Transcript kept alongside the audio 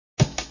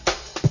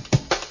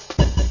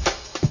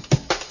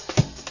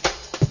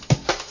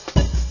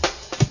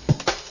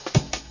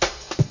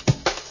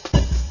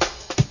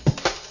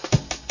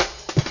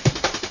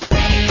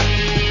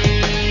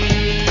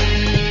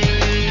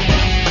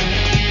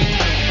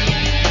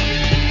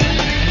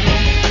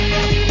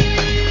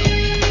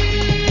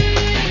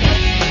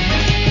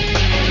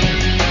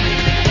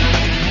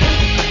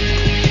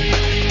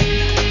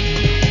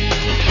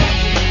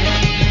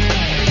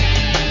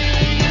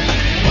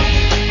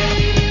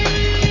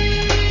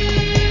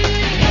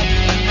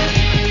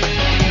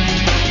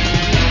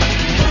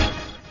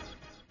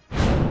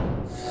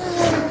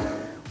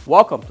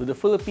Welcome to the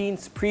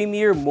Philippines'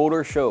 premier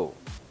motor show.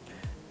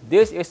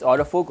 This is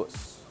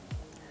Autofocus.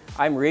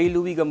 I'm Ray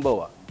Louis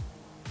Gamboa.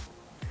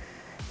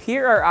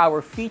 Here are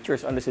our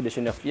features on this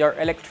edition of your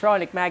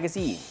electronic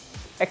magazine,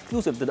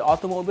 exclusive to the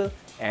automobile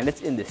and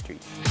its industry.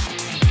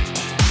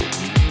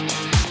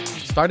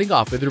 Starting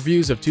off with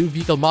reviews of two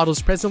vehicle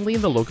models presently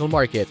in the local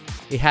market,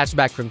 a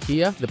hatchback from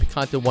Kia, the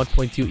Picanto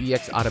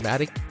 1.2EX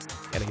Automatic,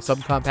 and a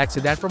subcompact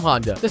sedan from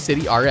Honda, the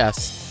City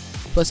RS.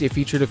 Plus a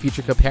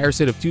feature-to-feature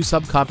comparison of two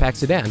subcompact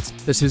sedans,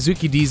 the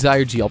Suzuki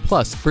Dzire GL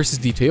Plus versus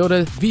the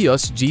Toyota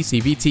Vios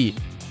GCVT.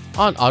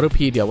 On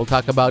Autopedia, we'll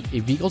talk about a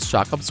vehicle's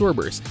shock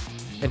absorbers,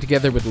 and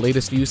together with the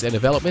latest news and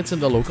developments in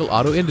the local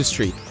auto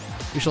industry,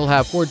 we shall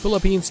have Ford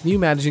Philippines' new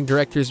managing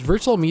director's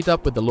virtual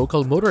meetup with the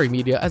local motor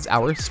media as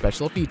our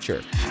special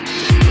feature.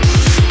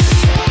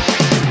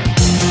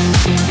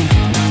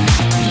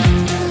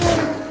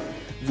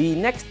 The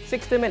next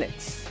 60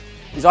 minutes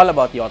is all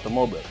about the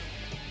automobile.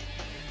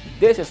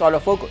 This is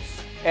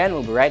Autofocus, and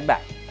we'll be right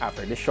back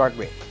after this short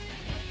break.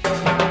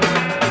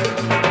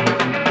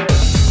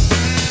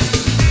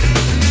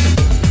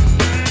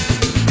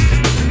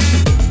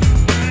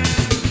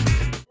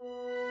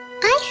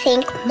 I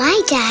think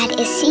my dad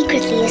is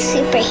secretly a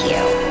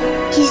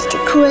superhero. He's the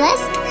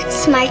coolest,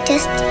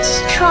 smartest,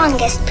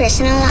 strongest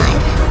person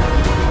alive.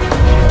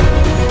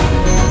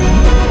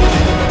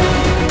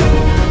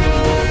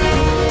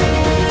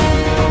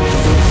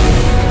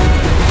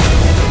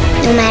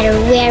 No matter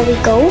where we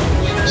go,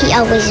 he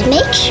always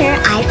makes sure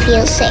I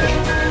feel safe.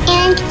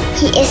 And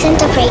he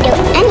isn't afraid of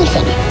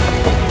anything.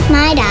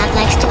 My dad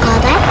likes to call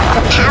that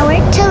the power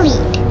to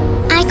lead.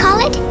 I call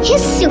it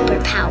his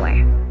superpower.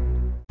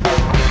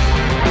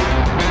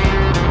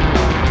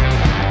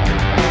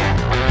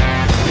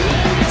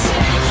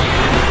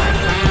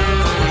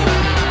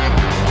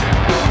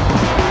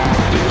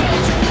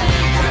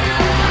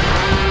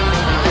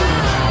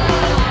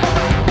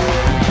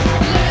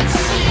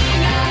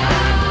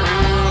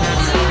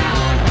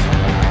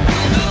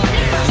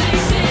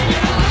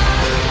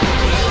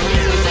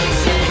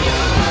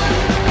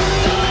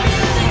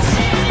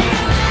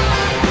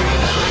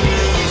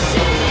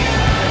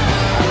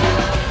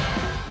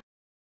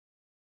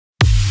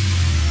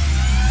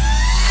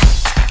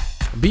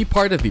 Be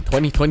part of the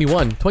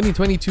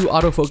 2021-2022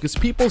 Autofocus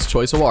People's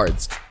Choice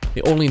Awards,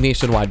 the only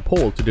nationwide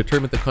poll to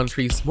determine the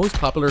country's most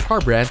popular car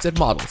brands and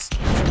models.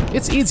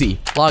 It's easy.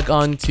 Log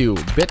on to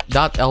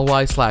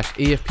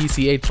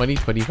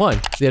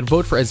bit.ly/AFPCA2021, then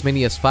vote for as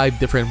many as 5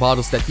 different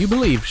models that you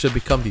believe should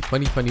become the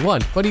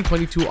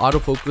 2021-2022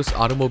 Autofocus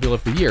Automobile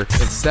of the Year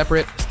in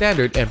separate,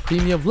 standard, and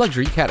premium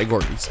luxury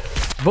categories.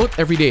 Vote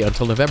every day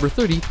until November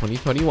 30,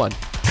 2021.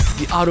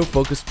 The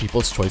Autofocus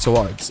People's Choice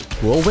Awards.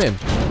 Who will win?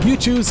 You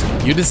choose,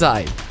 you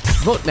decide.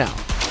 Vote now.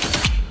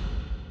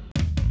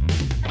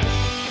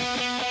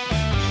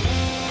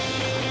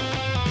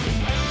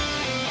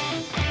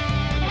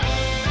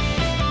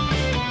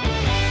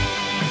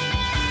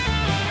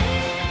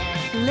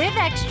 Live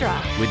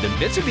extra with the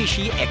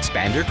Mitsubishi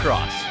Xpander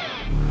Cross.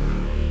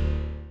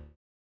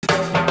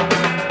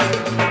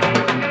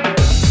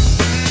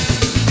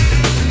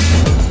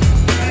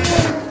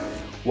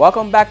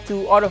 Welcome back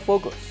to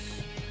Autofocus,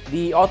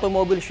 the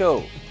automobile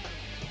show.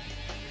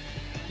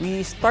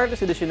 We start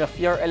this edition of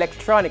your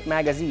electronic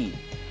magazine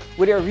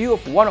with a review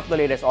of one of the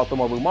latest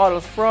automobile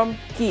models from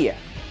Kia.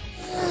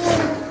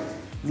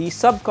 The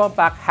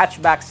subcompact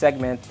hatchback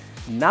segment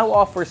now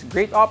offers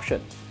great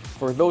options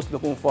for those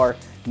looking for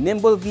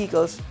nimble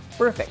vehicles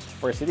perfect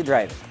for city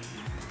driving.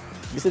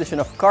 This edition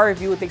of Car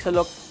Review takes a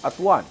look at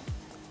one,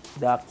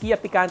 the Kia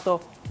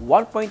Picanto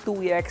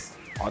 1.2EX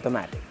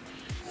Automatic.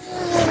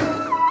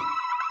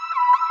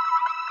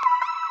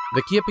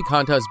 The Kia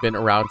Picanto has been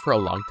around for a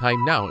long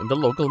time now in the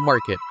local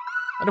market.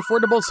 An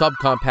affordable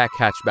subcompact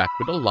hatchback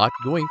with a lot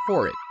going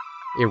for it.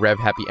 A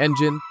rev-happy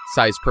engine,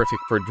 size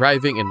perfect for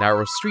driving in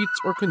narrow streets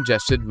or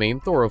congested main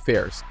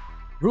thoroughfares.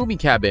 Roomy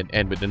cabin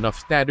and with enough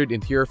standard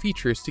interior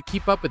features to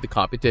keep up with the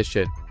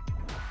competition.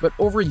 But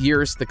over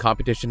years, the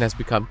competition has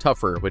become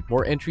tougher with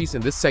more entries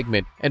in this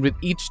segment, and with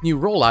each new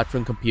rollout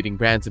from competing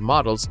brands and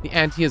models, the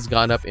ante has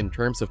gone up in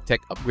terms of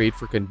tech upgrade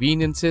for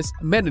conveniences,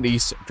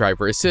 amenities,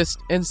 driver assist,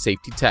 and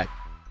safety tech.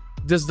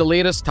 Does the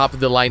latest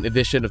top-of-the-line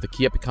edition of the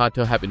Kia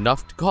Picanto have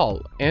enough to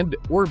call and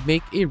or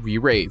make a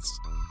re-raise?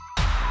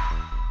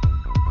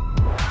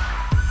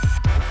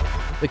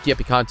 The Kia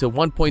Picanto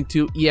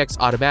 1.2EX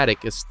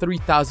Automatic is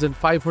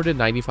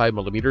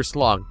 3,595mm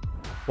long,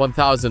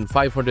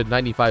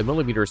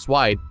 1,595mm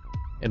wide,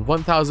 and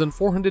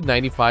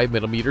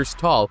 1,495mm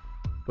tall,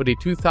 with a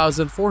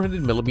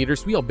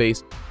 2,400mm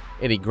wheelbase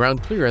and a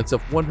ground clearance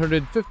of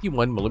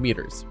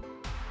 151mm.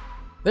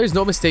 There's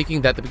no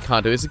mistaking that the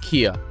Picanto is a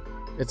Kia.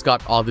 It's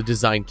got all the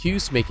design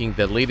cues, making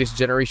the latest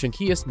generation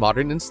Kias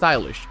modern and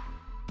stylish.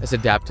 As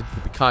adapted to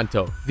the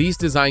Picanto, these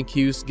design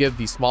cues give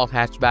the small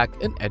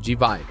hatchback an edgy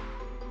vibe.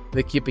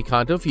 The Kia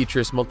Picanto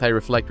features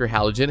multi-reflector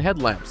halogen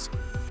headlamps,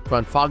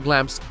 front fog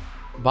lamps,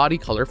 body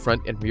color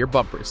front and rear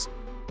bumpers,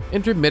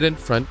 intermittent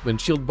front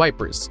windshield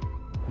wipers,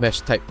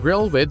 mesh-type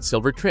grille with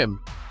silver trim,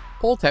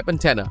 pole-type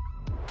antenna,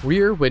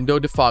 rear window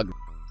defogger,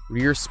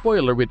 rear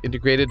spoiler with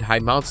integrated high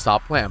mount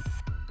stop lamp,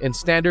 and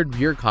standard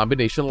rear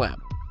combination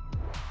lamp.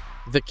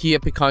 The Kia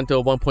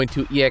Picanto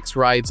 1.2 EX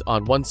rides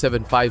on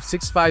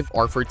 175/65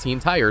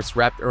 R14 tires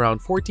wrapped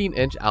around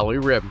 14-inch alloy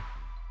rim.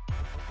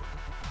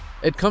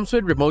 It comes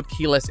with remote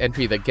keyless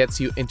entry that gets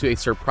you into a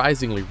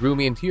surprisingly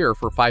roomy interior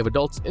for 5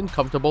 adults in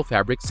comfortable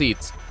fabric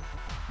seats.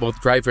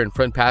 Both driver and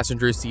front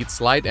passenger seats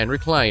slide and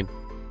recline.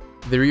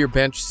 The rear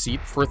bench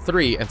seat for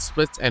 3 and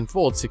splits and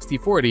folds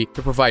 60/40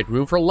 to provide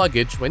room for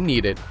luggage when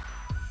needed.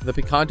 The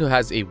Picanto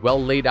has a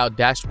well-laid-out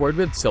dashboard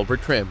with silver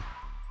trim.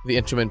 The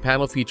instrument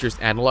panel features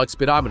analog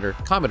speedometer,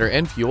 tachometer,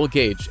 and fuel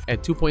gauge, and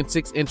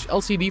 2.6-inch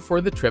LCD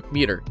for the trip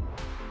meter.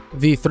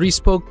 The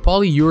 3-spoke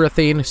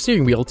polyurethane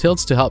steering wheel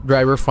tilts to help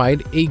driver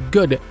find a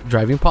good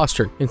driving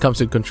posture and comes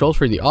with controls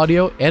for the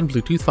audio and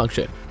Bluetooth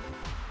function.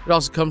 It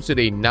also comes with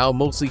a now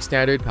mostly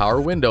standard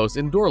power windows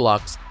and door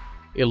locks,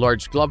 a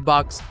large glove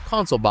box,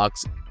 console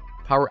box,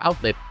 power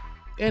outlet,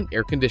 and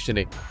air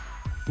conditioning.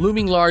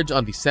 Looming large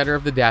on the center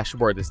of the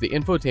dashboard is the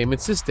infotainment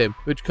system,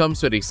 which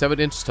comes with a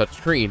 7-inch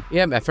touchscreen,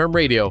 AM/FM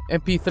radio,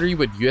 MP3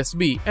 with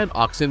USB and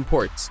aux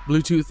ports,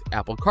 Bluetooth,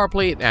 Apple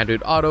CarPlay, and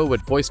Android Auto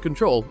with voice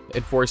control,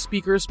 and 4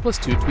 speakers plus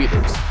 2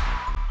 tweeters.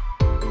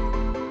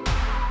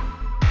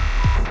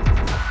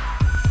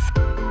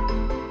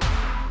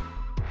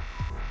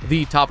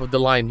 The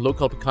top-of-the-line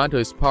local Picanto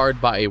is powered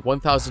by a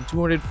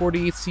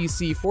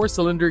 1,248cc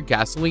 4-cylinder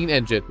gasoline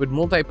engine with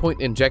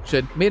multi-point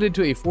injection made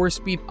into a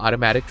 4-speed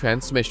automatic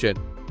transmission.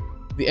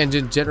 The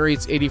engine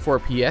generates 84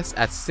 PS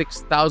at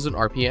 6,000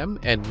 RPM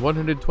and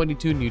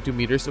 122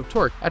 Nm of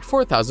torque at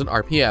 4,000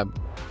 RPM.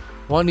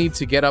 One needs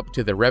to get up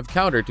to the rev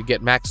counter to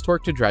get max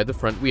torque to drive the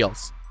front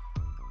wheels.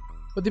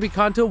 But the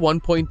Picanto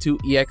 1.2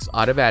 EX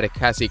Automatic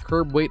has a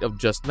curb weight of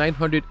just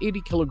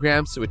 980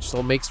 kilograms, which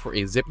still makes for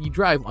a zippy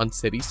drive on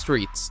city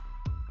streets.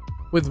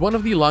 With one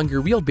of the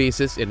longer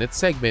wheelbases in its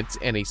segments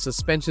and a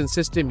suspension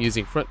system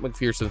using front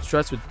McPherson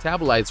struts with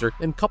stabilizer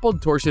and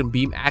coupled torsion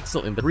beam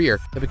axle in the rear,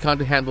 the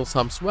Picanto handles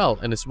humps well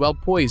and is well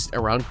poised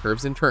around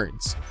curves and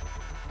turns.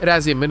 It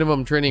has a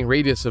minimum turning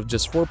radius of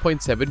just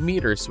 4.7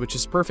 meters, which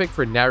is perfect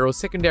for narrow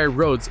secondary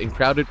roads in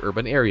crowded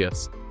urban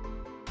areas.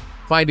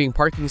 Finding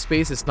parking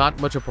space is not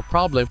much of a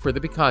problem for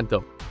the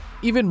Picanto,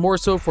 even more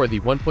so for the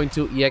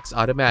 1.2 EX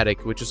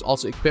Automatic, which is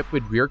also equipped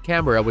with rear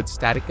camera with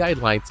static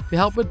guidelines to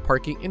help with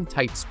parking in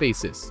tight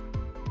spaces.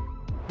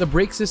 The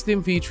brake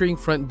system featuring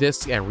front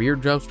discs and rear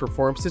drums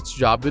performs its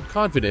job with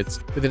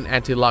confidence, with an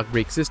anti-lock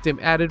brake system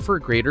added for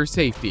greater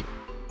safety.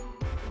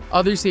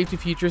 Other safety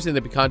features in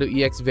the Picanto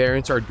EX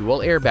variants are dual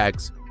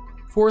airbags,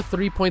 4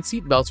 3-point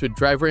seat belts with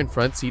driver and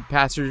front seat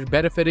passengers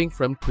benefiting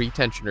from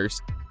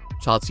pre-tensioners,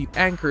 child seat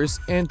anchors,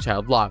 and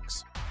child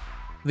locks.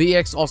 The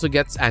EX also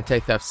gets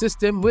anti-theft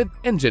system with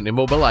engine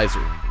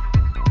immobilizer.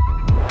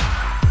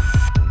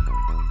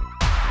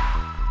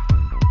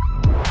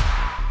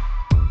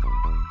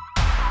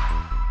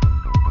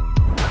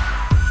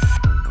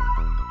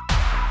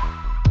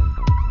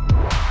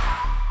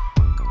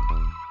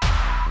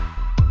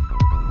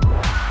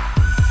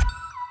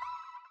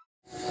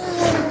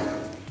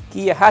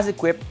 Kia has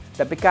equipped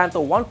the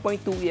Picanto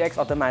 1.2 EX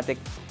Automatic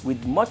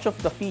with much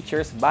of the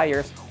features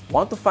buyers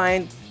want to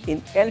find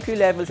in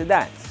entry-level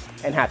sedans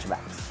and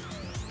hatchbacks.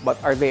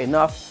 But are they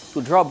enough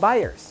to draw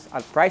buyers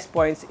at price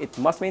points it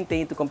must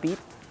maintain to compete?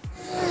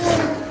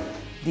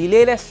 The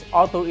latest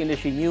auto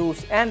industry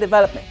news and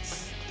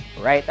developments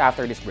right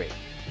after this break.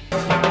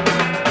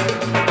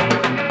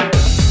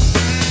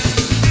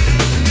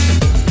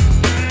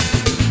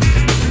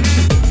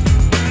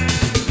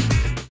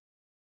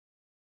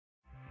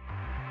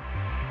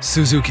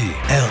 Suzuki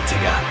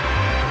Ertiga.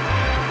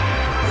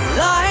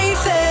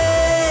 Life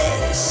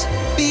is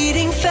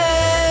beating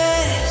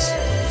fast.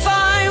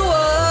 Find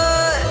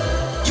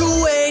what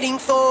you're waiting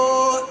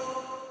for.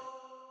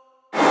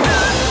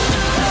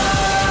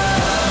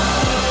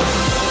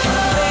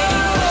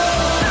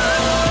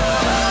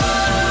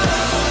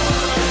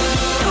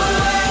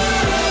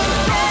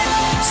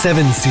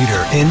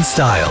 Seven-seater in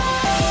style.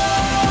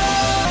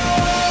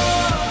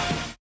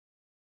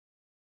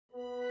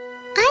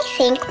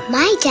 I think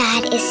my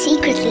dad is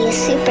secretly a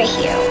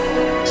superhero.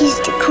 He's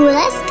the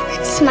coolest,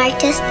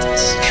 smartest,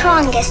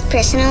 strongest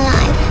person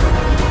alive.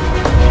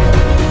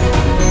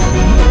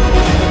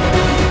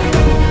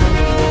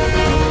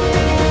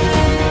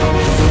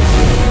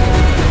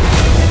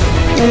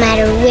 No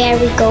matter where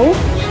we go,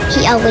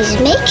 he always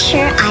makes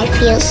sure I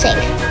feel safe.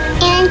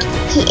 And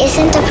he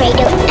isn't afraid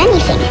of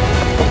anything.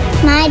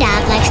 My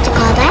dad likes to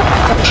call that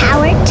the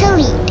power to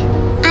lead.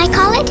 I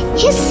call it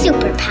his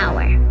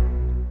superpower.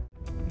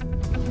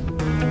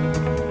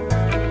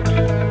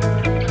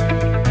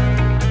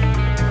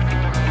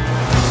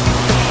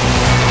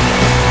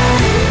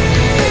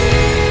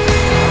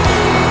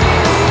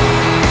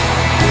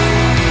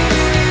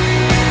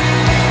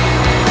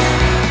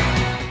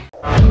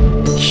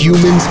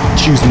 Humans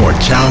choose more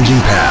challenging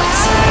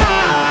paths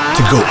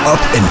to go up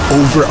and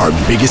over our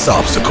biggest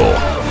obstacle,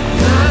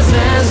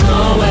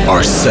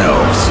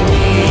 ourselves.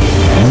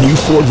 New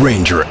Ford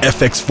Ranger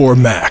FX4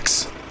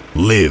 Max.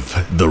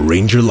 Live the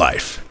Ranger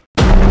life.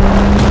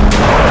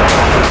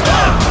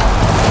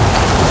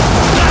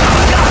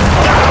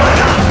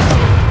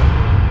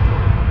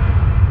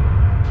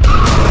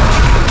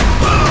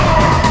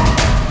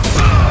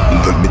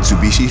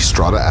 Mitsubishi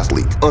Strada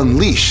Athlete.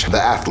 Unleash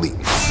the athlete.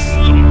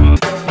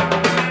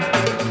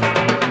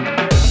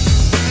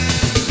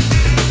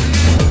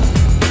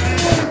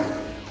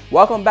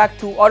 Welcome back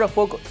to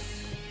Autofocus,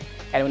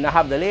 and we now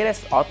have the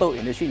latest auto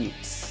industry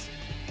news.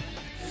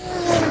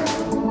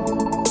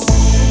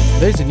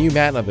 There's a new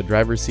man on the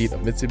driver's seat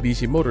of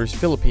Mitsubishi Motors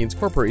Philippines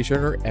Corporation,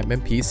 or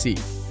MMPC.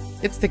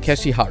 It's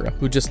Takeshi Hara,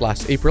 who just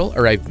last April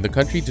arrived in the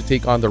country to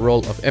take on the role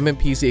of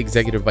MMPC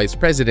Executive Vice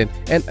President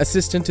and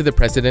Assistant to the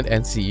President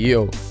and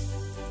CEO.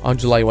 On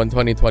July 1,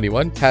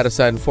 2021,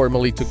 Hara-san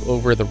formally took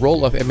over the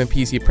role of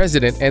MMPC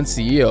President and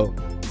CEO,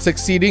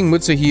 succeeding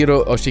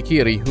Mutsuhiro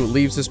Oshikiri, who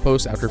leaves his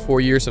post after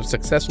 4 years of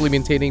successfully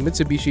maintaining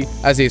Mitsubishi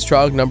as a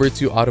strong number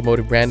 2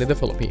 automotive brand in the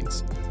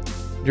Philippines.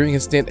 During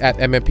his stint at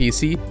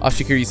MMPC,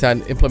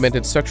 Oshikiri-san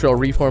implemented structural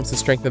reforms to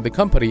strengthen the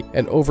company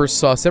and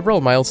oversaw several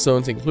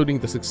milestones, including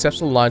the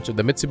successful launch of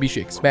the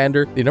Mitsubishi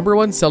Expander, the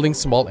 #1 selling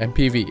small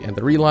MPV, and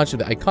the relaunch of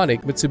the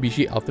iconic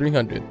Mitsubishi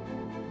L300.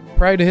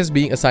 Prior to his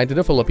being assigned to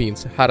the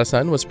Philippines,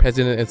 Hara-san was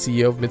president and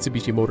CEO of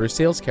Mitsubishi Motor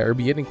Sales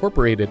Caribbean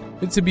Incorporated,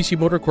 Mitsubishi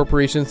Motor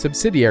Corporation's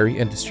subsidiary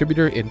and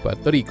distributor in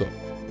Puerto Rico.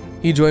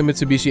 He joined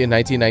Mitsubishi in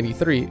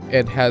 1993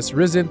 and has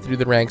risen through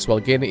the ranks while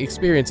gaining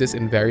experiences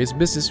in various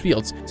business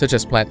fields such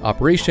as plant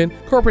operation,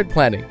 corporate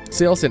planning,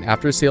 sales and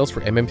after-sales for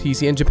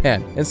MMPC in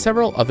Japan, and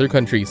several other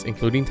countries,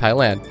 including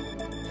Thailand.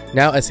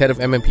 Now, as head of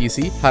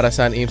MMPC,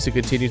 Hara-san aims to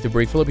continue to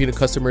bring Filipino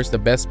customers the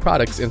best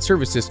products and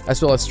services,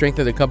 as well as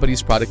strengthen the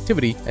company's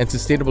productivity and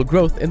sustainable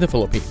growth in the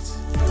Philippines.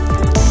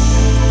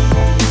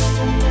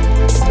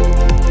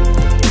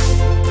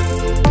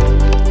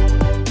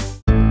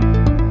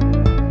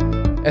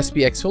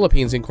 SPX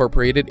Philippines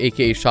Incorporated,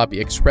 aka Shopee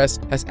Express,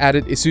 has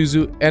added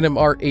Isuzu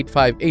NMR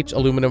 85H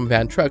aluminum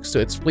van trucks to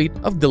its fleet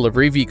of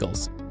delivery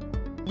vehicles.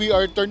 We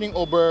are turning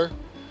over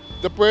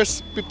the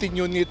first 15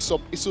 units of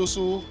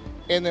Isuzu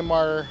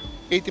NMR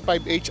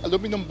 85H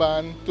aluminum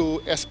van to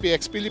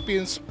SPX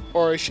Philippines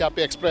or Shopee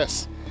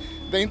Express,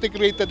 the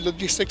integrated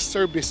logistics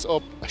service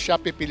of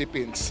Shopee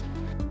Philippines.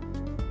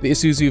 The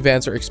Isuzu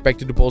vans are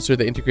expected to bolster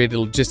the integrated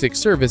logistics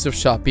service of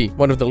Shopee,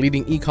 one of the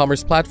leading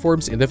e-commerce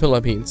platforms in the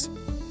Philippines.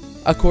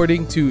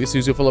 According to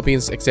Isuzu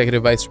Philippines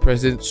Executive Vice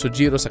President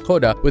Sojiro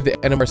Sakoda, with the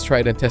NMR's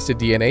tried and tested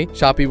DNA,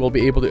 Shopee will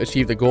be able to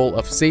achieve the goal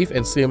of safe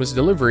and seamless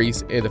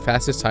deliveries in the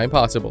fastest time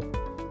possible.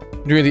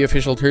 During the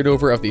official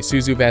turnover of the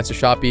Isuzu vans to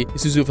Shopee,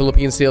 Isuzu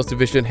Philippines Sales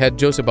Division head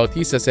Joseph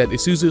Bautista said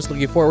Isuzu is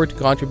looking forward to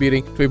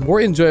contributing to a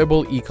more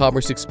enjoyable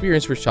e-commerce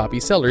experience for Shopee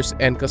sellers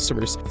and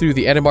customers through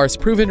the NMR's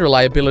proven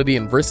reliability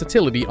and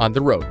versatility on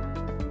the road.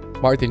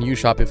 Martin Yu,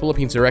 Shopee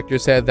Philippines director,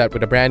 said that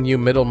with a brand new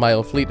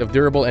middle-mile fleet of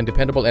durable and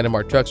dependable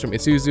NMR trucks from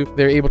Isuzu,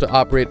 they're able to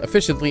operate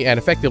efficiently and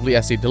effectively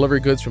as they deliver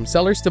goods from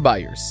sellers to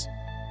buyers.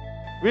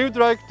 We would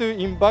like to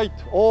invite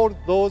all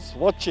those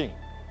watching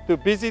to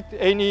visit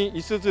any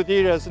Isuzu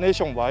dealers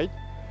nationwide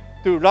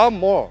to learn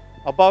more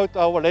about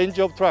our range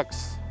of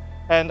trucks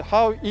and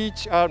how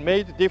each are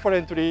made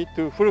differently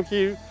to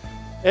fulfill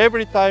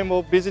every time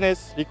of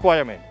business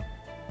requirement.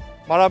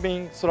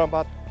 Maraming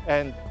salamat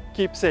and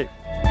keep safe.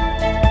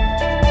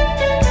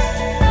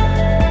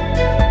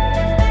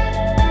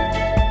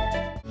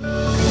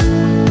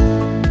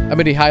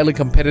 Amid a highly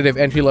competitive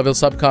entry-level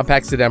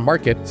subcompact sedan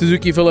market,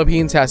 Suzuki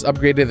Philippines has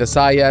upgraded the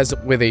Sayas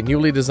with a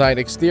newly designed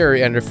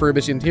exterior and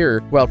refurbished interior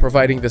while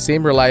providing the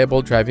same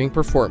reliable driving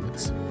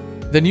performance.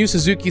 The new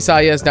Suzuki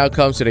Sayas now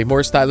comes with a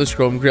more stylish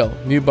chrome grille,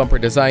 new bumper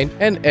design,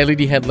 and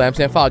LED headlamps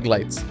and fog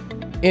lights.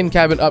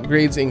 In-cabin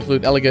upgrades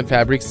include elegant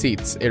fabric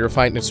seats, a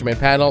refined instrument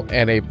panel,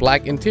 and a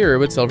black interior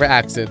with silver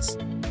accents.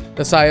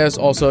 The Sayas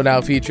also now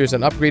features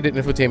an upgraded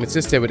infotainment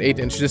system with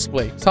 8-inch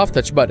display, soft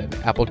touch button,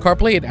 Apple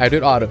CarPlay, and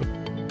Android Auto.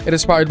 It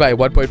is powered by a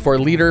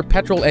 1.4-liter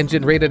petrol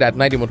engine rated at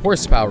 91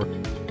 horsepower.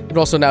 It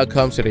also now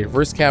comes with a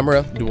reverse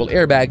camera, dual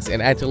airbags,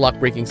 and anti-lock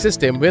braking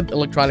system with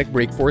electronic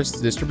brake force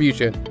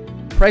distribution.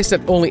 Priced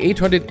at only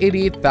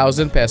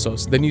 888,000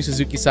 pesos, the new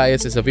Suzuki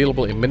Sayas is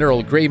available in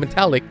mineral gray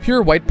metallic,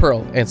 pure white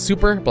pearl, and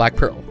super black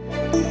pearl.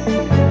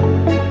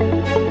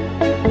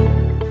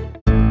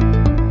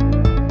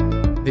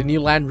 The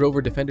new Land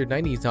Rover Defender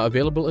 90 is now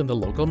available in the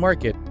local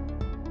market.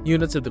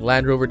 Units of the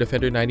Land Rover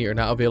Defender 90 are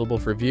now available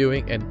for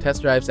viewing and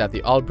test drives at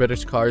the All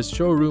British Cars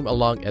showroom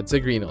along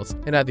Edsa Greenhills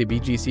and at the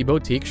BGC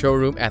Boutique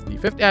showroom at the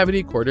 5th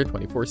Avenue corner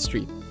 24th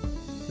Street.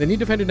 The new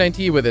Defender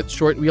 90, with its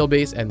short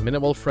wheelbase and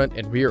minimal front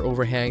and rear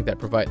overhang that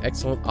provide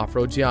excellent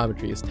off-road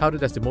geometry, is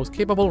touted as the most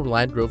capable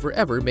Land Rover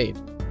ever made.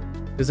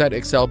 Designed to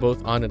excel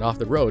both on and off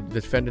the road,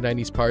 the Defender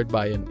 90 is powered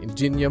by an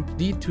Ingenium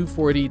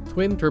D240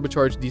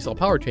 twin-turbocharged diesel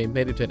powertrain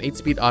made into an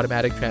 8-speed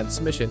automatic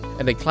transmission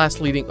and a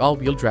class-leading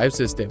all-wheel drive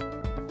system.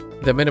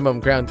 The minimum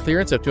ground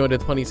clearance of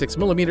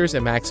 226mm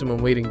and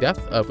maximum wading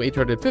depth of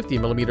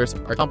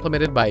 850mm are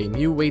complemented by a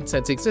new wade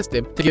sensing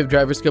system to give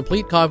drivers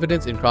complete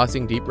confidence in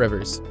crossing deep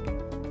rivers.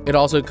 It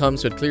also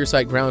comes with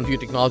clear-sight ground view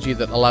technology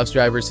that allows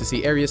drivers to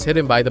see areas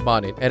hidden by the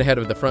bonnet and ahead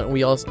of the front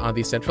wheels on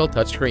the central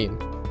touchscreen.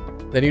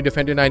 The new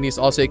Defender 90 is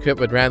also equipped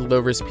with Land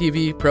Rover's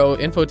PV Pro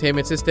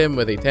infotainment system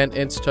with a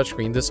 10-inch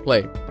touchscreen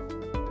display.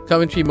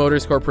 Coventry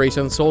Motors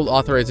Corporation, sole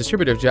authorized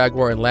distributor of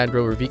Jaguar and Land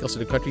Rover vehicles in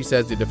the country,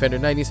 says the Defender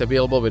 90 is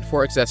available with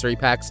 4 accessory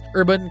packs: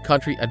 Urban,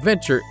 Country,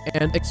 Adventure,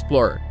 and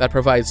Explorer, that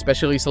provides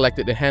specially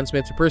selected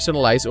enhancements to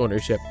personalize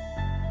ownership.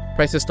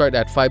 Prices start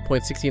at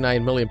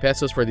 5.69 million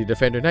pesos for the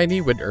Defender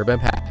 90 with Urban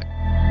Pack.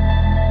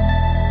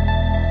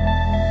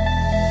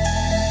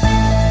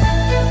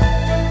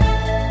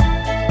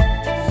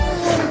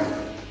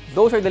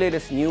 Those are the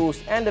latest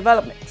news and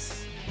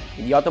developments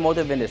in the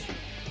automotive industry.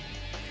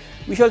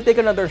 We shall take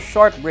another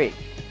short break.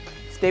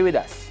 Stay with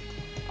us.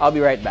 I'll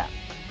be right back.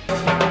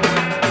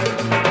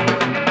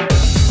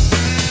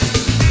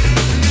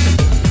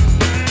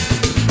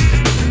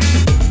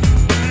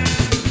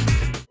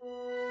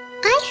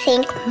 I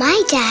think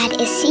my dad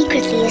is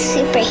secretly a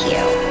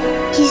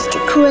superhero. He's the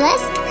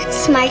coolest,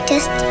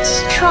 smartest,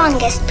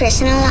 strongest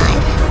person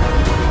alive.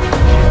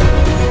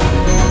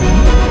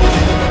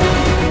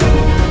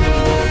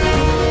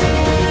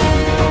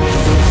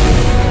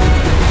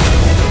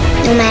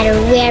 No matter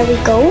where we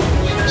go,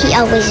 he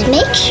always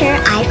makes sure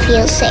I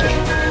feel safe.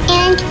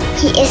 And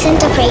he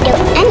isn't afraid of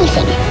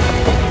anything.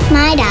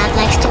 My dad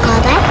likes to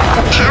call that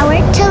the power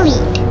to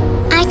lead.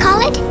 I call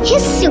it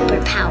his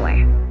superpower.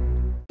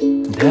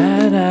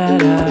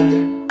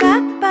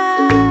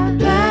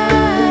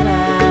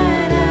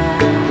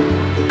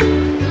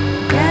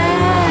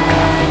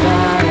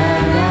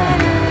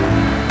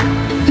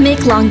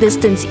 Make long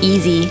distance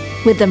easy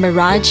with the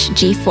Mirage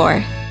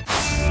G4.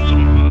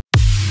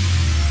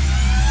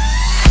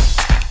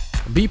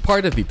 Be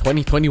part of the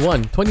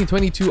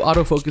 2021-2022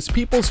 Autofocus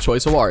People's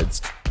Choice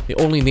Awards, the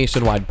only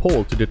nationwide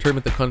poll to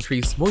determine the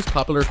country's most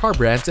popular car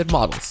brands and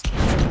models.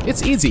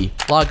 It's easy.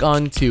 Log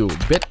on to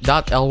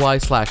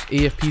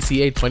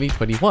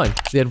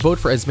bit.ly/AFPCA2021, then vote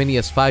for as many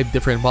as 5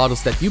 different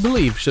models that you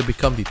believe should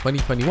become the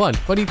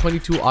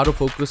 2021-2022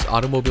 Autofocus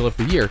Automobile of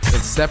the Year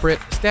in separate,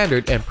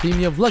 standard, and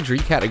premium luxury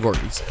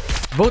categories.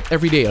 Vote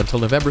every day until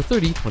November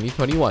 30,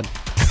 2021.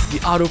 The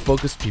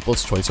Autofocus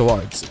People's Choice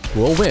Awards.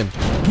 Who will win?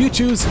 You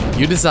choose,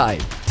 you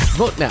decide.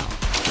 Vote now.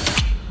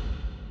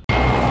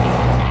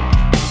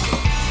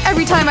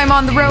 Every time I'm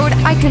on the road,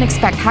 I can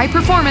expect high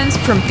performance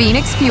from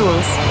Phoenix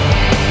Fuels.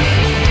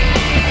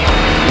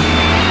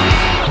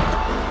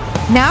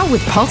 Now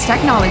with Pulse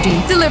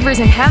technology, delivers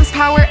enhanced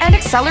power and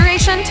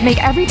acceleration to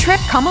make every trip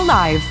come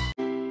alive.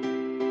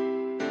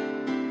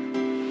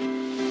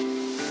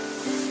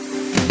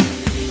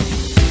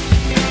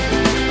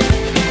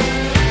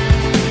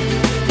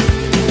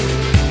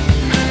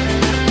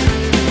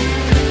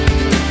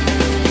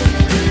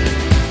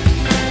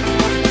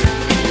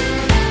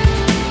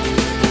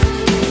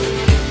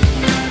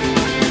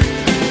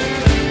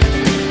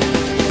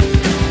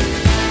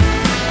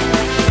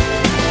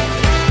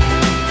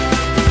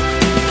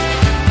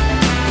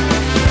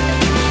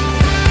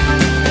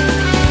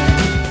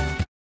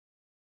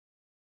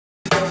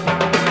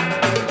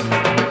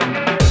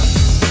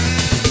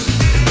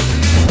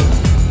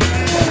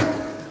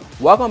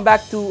 Welcome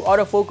back to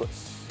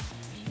Autofocus,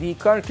 the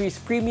country's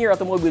premier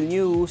automobile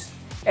news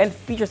and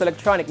features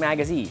electronic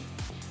magazine.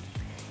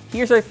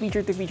 Here's our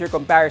feature-to-feature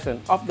comparison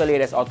of the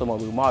latest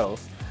automobile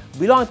models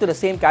belonging to the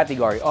same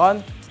category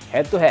on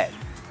Head to Head.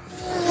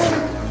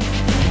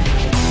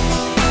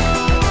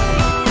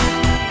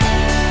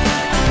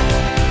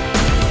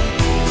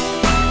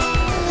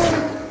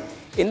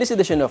 In this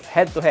edition of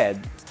Head to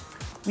Head,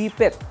 we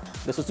pit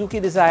the Suzuki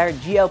Dzire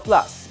GL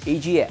Plus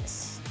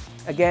AGS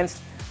against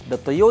the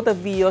Toyota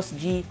Vios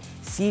G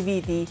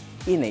CVT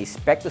in a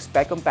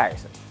spec-to-spec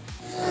comparison.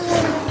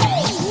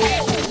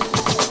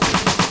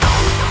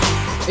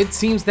 It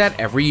seems that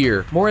every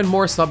year, more and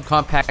more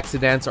subcompact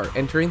sedans are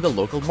entering the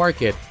local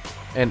market.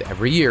 And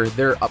every year,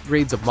 there are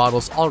upgrades of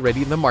models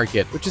already in the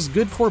market, which is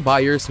good for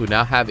buyers who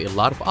now have a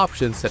lot of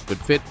options that would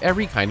fit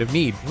every kind of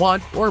need,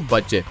 want, or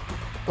budget.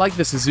 Like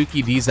the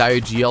Suzuki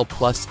Dzire GL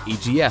Plus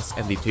AGS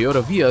and the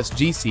Toyota Vios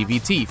G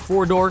CVT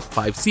 4-door,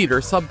 5-seater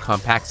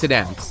subcompact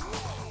sedans.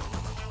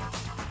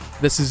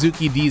 The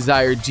Suzuki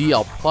Dzire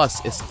GL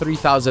Plus is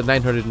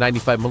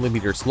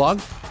 3,995mm long,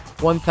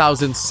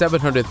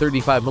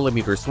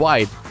 1,735mm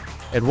wide,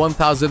 and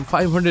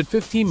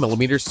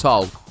 1,515mm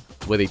tall,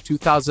 with a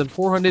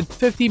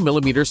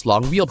 2,450mm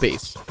long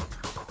wheelbase.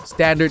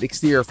 Standard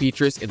exterior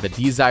features in the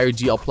Dzire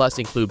GL Plus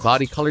include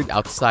body-colored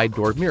outside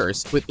door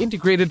mirrors with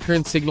integrated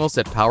turn signals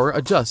that power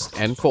adjust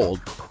and fold,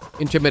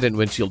 intermittent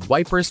windshield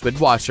wipers with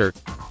washer,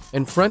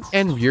 and front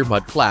and rear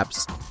mud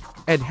flaps,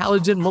 and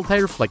halogen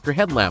multi-reflector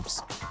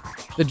headlamps.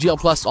 The GL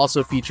Plus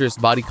also features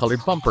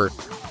body-colored bumper,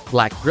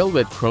 black grille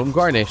with chrome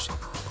garnish,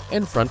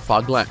 and front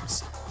fog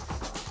lamps.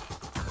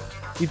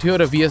 The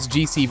Toyota Vios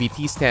G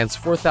CVT stands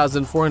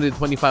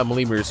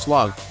 4,425mm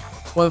long,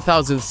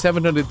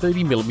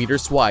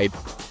 1,730mm wide,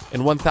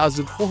 and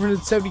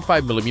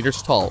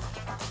 1,475mm tall,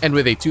 and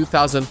with a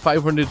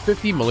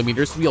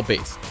 2,550mm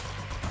wheelbase.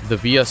 The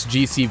Vios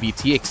G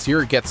CVT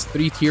exterior gets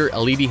 3-tier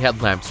LED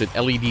headlamps with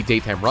LED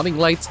daytime running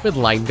lights with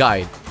line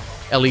guide,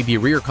 LED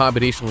rear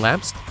combination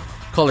lamps,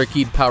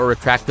 color-keyed power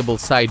retractable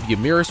side view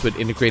mirrors with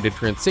integrated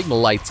turn signal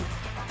lights,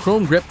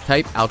 chrome grip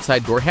type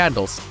outside door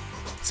handles,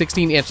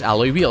 16-inch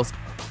alloy wheels,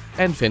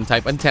 and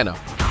fin-type antenna.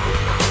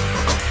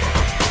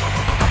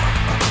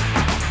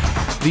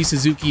 The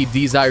Suzuki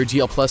Dzire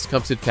GL Plus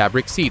comes with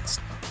fabric seats.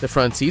 The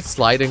front seats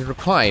slide and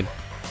recline.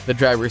 The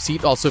driver's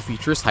seat also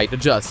features height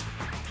adjust.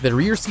 The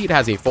rear seat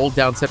has a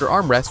fold-down center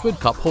armrest with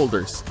cup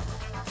holders.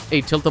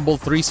 A tiltable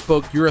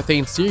 3-spoke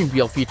urethane steering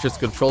wheel features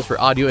controls for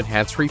audio and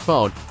hands-free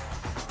phone.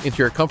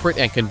 Interior comfort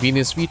and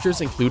convenience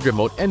features include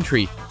remote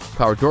entry,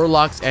 power door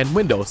locks and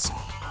windows,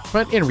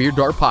 front and rear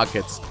door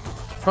pockets,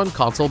 front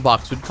console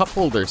box with cup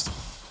holders,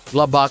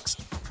 glove box,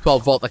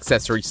 12-volt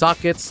accessory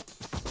sockets,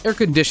 air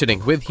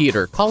conditioning with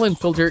heater, pollen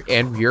filter,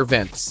 and rear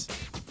vents.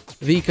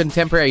 The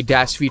contemporary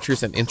dash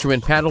features an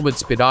instrument panel with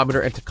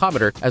speedometer and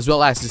tachometer, as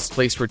well as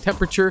displays for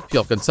temperature,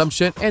 fuel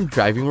consumption, and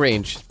driving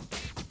range.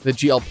 The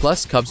GL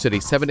Plus comes with a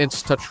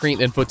 7-inch touchscreen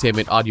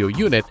infotainment audio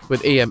unit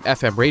with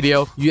AM/FM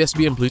radio,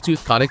 USB and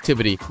Bluetooth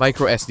connectivity,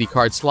 micro SD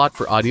card slot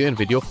for audio and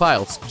video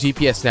files,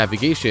 GPS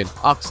navigation,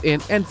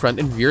 aux-in and front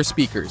and rear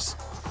speakers.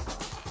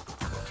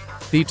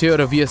 The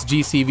Toyota Vios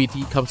G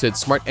CVT comes with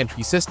smart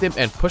entry system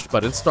and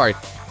push-button start,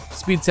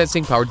 speed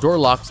sensing power door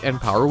locks and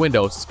power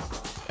windows,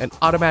 an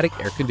automatic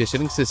air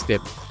conditioning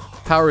system,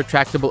 power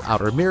retractable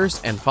outer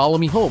mirrors, and follow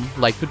me home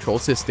light control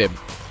system.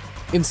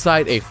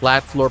 Inside, a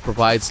flat floor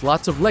provides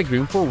lots of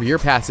legroom for rear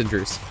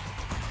passengers.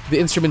 The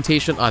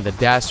instrumentation on the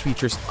dash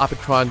features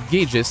Optron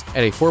gauges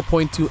and a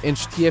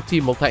 4.2-inch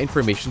TFT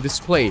multi-information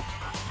display.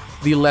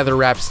 The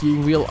leather-wrapped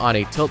steering wheel on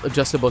a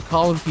tilt-adjustable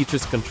column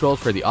features controls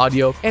for the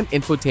audio and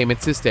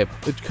infotainment system,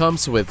 which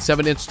comes with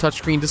 7-inch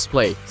touchscreen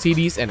display,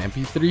 CDs and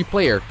MP3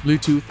 player,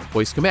 Bluetooth,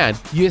 voice command,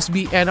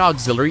 USB and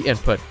auxiliary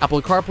input,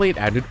 Apple CarPlay and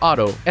Android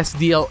Auto,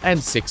 SDL,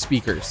 and 6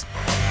 speakers.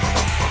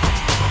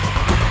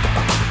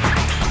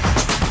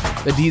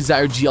 The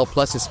Dzire GL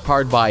Plus is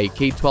powered by a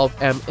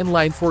K12M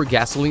inline-4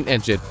 gasoline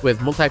engine with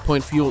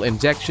multi-point fuel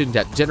injection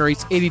that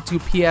generates 82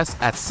 PS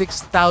at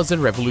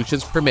 6,000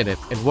 revolutions per minute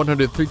and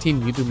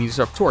 113 Nm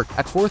of torque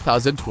at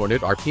 4,200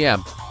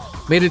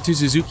 RPM. Mated to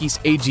Suzuki's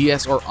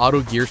AGS or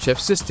Auto Gear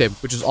Shift system,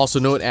 which is also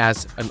known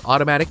as an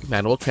automatic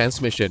manual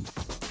transmission.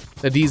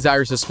 The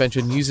Dzire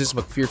suspension uses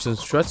McPherson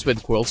struts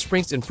with coil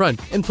springs in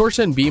front and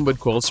torsion beam with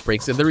coil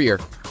springs in the rear.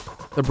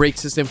 The brake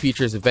system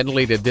features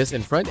ventilated discs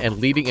in front and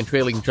leading and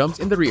trailing drums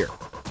in the rear.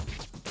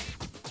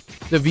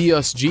 The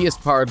Vios G is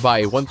powered by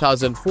a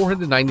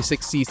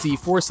 1,496cc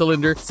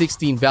 4-cylinder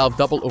 16-valve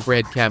double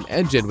overhead cam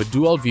engine with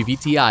dual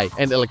VVTi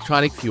and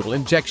electronic fuel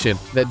injection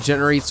that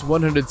generates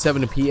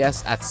 107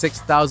 PS at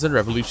 6,000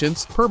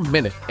 revolutions per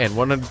minute and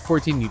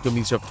 114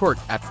 Nm of torque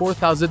at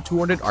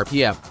 4,200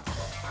 RPM.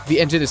 The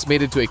engine is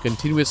mated to a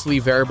continuously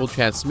variable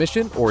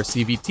transmission or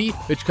CVT,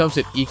 which comes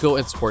with eco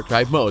and sport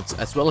drive modes,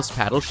 as well as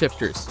paddle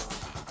shifters.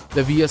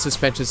 The Vios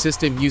suspension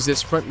system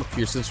uses front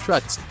McPherson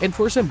struts and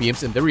torsion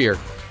beams in the rear.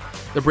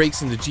 The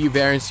brakes in the G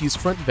variants use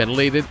front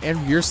ventilated and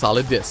rear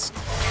solid discs.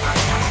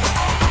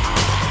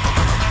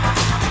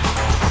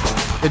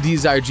 The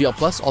Dzire GL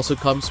Plus also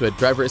comes with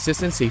driver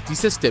assistance safety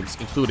systems,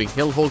 including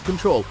hill hold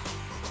control,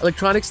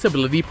 electronic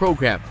stability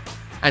program,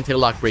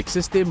 anti-lock brake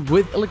system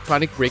with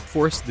electronic brake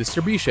force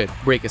distribution,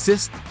 brake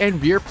assist,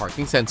 and rear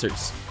parking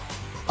sensors.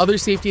 Other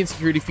safety and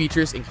security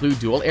features include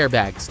dual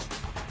airbags,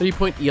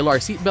 3-point ELR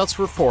seatbelts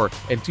for 4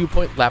 and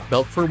 2-point lap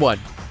belt for 1,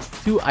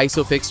 2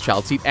 ISOFIX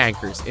child seat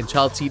anchors and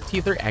child seat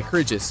tether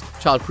anchorages,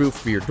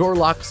 child-proof rear door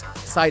locks,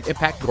 side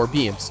impact door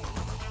beams,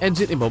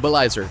 engine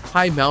immobilizer,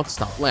 high mount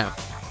stop lamp.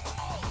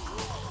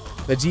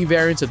 The G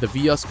variants of the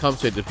Vios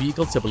comes with the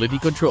vehicle stability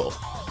control,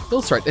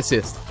 hill start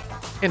assist,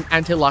 an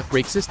anti-lock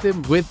brake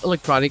system with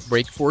electronic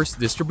brake force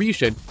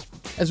distribution,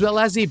 as well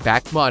as a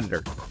back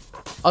monitor.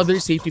 Other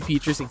safety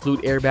features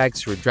include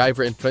airbags for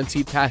driver and front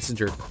seat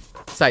passenger,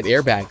 side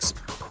airbags,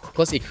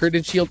 plus a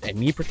curtain shield and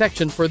knee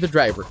protection for the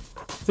driver,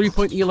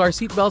 3-point ELR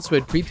seatbelts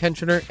with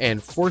pre-tensioner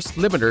and force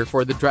limiter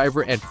for the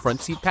driver and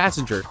front seat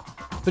passenger,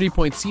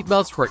 3-point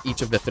seatbelts for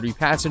each of the 3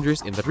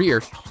 passengers in the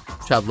rear,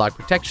 child lock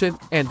protection,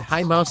 and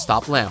high mount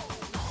stop lamp.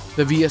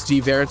 The Vios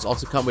G variants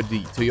also come with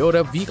the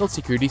Toyota Vehicle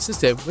Security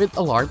System with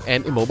alarm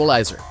and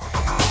immobilizer.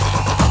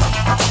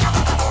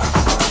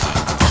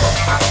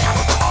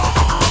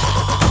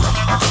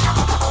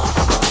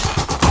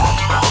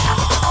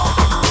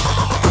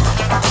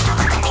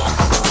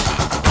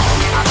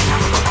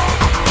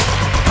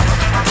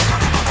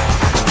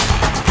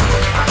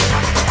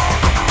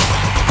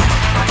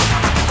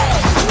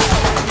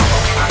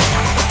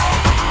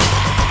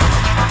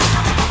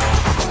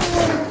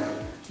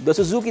 The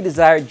Suzuki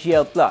Dzire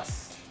GL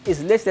Plus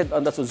is listed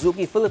on the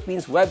Suzuki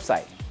Philippines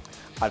website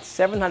at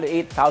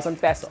 708,000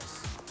 pesos,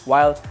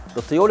 while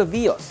the Toyota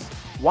Vios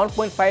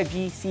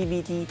 1.5G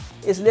CVT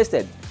is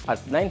listed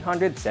at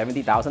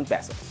 970,000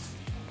 pesos.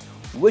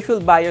 Which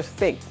will buyers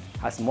think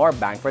has more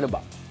bang for the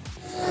buck?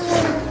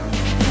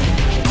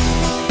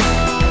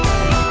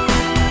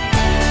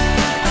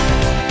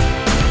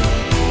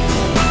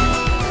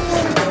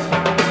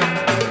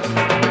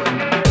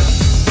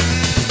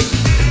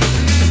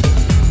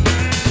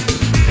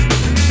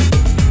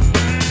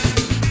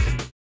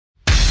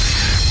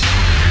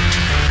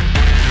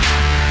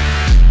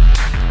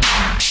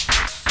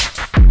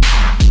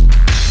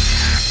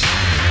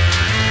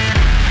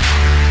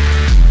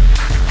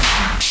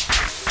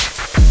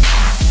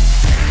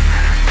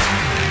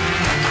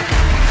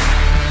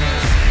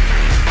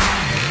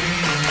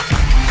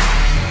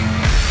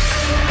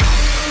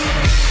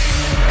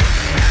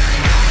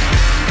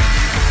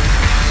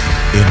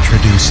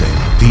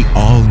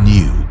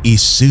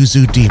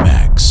 Isuzu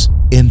D-Max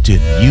into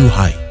new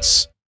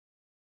heights.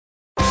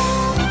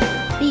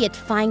 Be it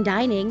fine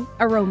dining,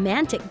 a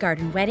romantic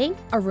garden wedding,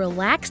 a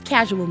relaxed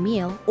casual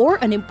meal, or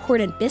an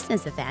important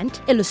business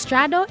event,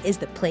 Ilustrado is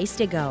the place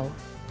to go.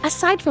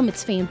 Aside from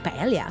its famed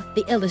paella,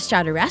 the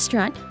Ilustrado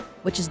restaurant,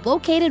 which is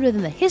located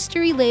within the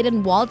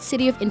history-laden walled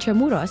city of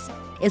Intramuros,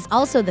 is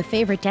also the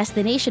favorite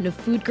destination of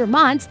food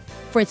gourmands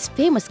for its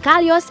famous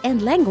callos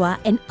and lengua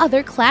and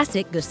other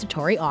classic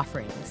gustatory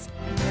offerings.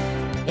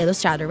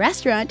 Ilustrado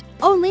restaurant,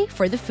 only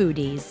for the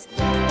foodies.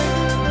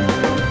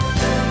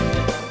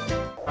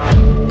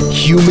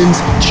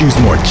 Humans choose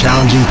more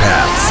challenging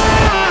paths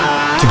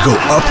to go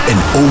up and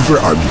over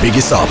our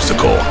biggest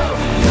obstacle,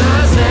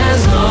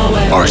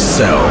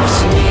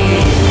 ourselves.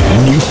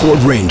 New Ford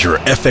Ranger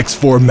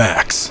FX4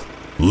 Max.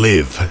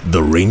 Live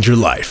the Ranger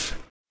life.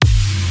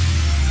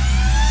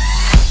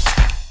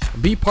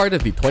 Be part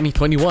of the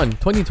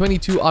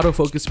 2021-2022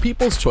 Autofocus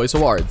People's Choice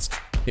Awards,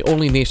 the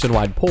only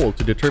nationwide poll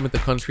to determine the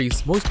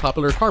country's most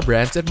popular car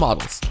brands and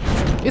models.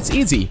 It's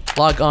easy.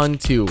 Log on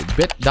to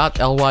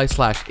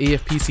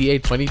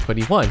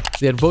bit.ly/AFPCA2021,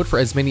 then vote for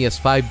as many as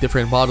 5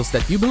 different models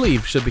that you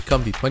believe should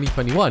become the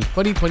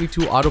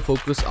 2021-2022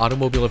 Autofocus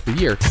Automobile of the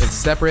Year in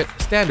separate,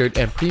 standard,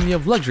 and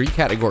premium luxury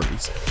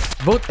categories.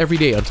 Vote every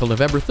day until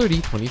November 30,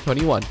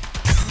 2021.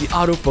 The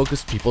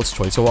Autofocus People's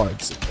Choice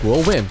Awards. Who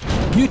will win?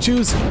 You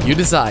choose, you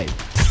decide.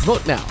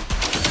 Vote now.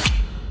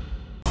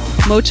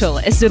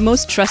 Motul is the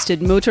most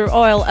trusted motor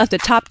oil of the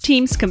top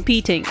teams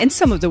competing in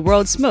some of the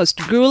world's most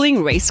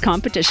grueling race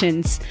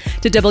competitions: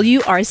 the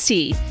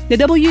WRC, the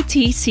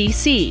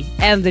WTCC,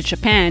 and the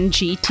Japan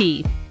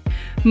GT.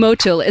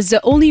 Motul is the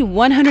only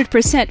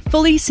 100%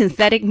 fully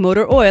synthetic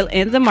motor oil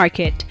in the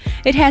market.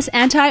 It has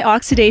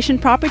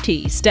antioxidant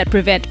properties that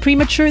prevent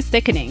premature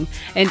thickening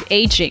and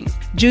aging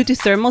due to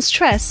thermal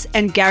stress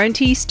and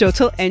guarantees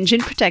total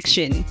engine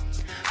protection.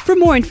 For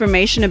more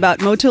information about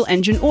Motul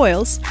engine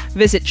oils,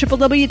 visit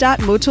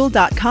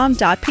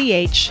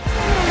www.motul.com.ph.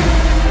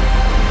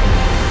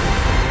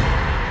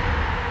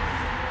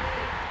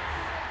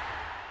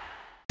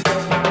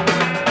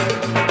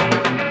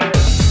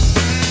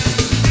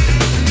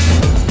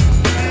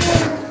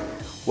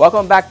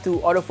 Welcome back to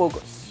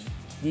Autofocus,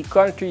 the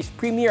country's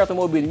premier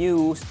automobile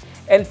news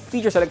and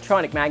features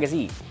electronic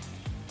magazine.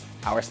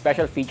 Our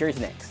special feature is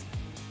next.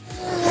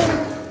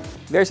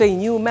 There's a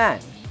new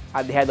man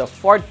at the head of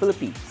Ford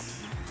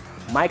Philippines,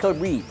 Michael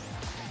Breen.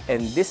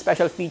 In this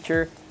special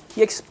feature,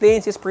 he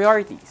explains his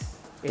priorities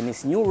in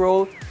his new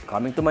role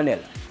coming to Manila.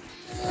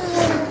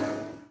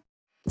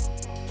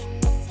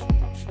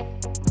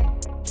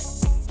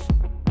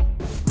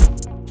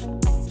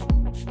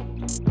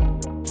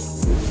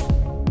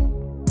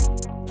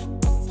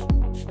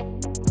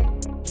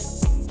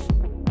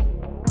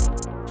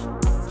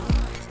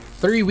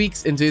 Three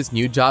weeks into his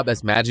new job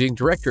as Managing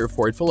Director of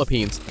Ford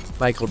Philippines,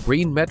 Michael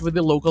Breen met with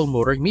the local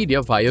motor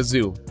media via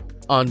Zoom.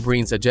 On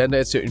Breen's agenda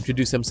is to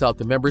introduce himself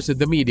to members of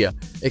the media,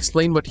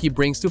 explain what he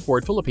brings to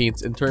Ford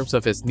Philippines in terms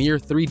of his near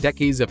 3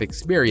 decades of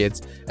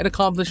experience and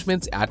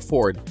accomplishments at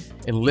Ford,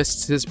 and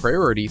lists his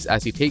priorities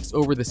as he takes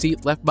over the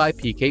seat left by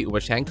PK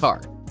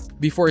Umashankar.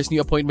 Before his new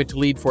appointment to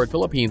lead Ford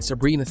Philippines,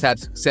 Breen has had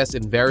success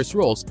in various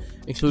roles,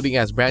 including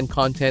as brand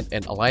content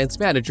and alliance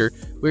manager,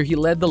 where he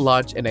led the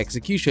launch and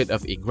execution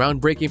of a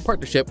groundbreaking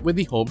partnership with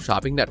the Home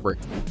Shopping Network.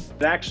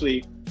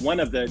 Actually, one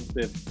of the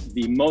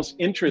most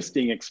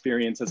interesting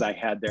experiences I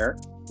had there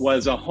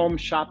was a Home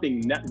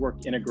Shopping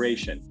Network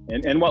integration.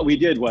 And what we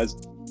did was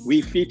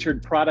we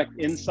featured product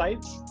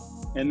insights,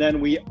 and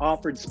then we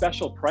offered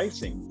special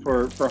pricing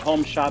for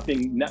Home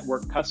Shopping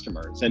Network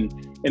customers. And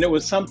it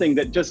was something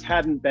that just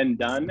hadn't been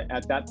done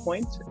at that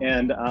point.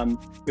 And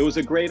it was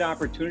a great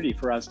opportunity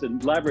for us to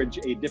leverage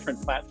a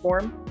different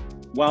platform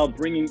while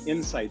bringing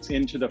insights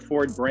into the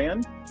Ford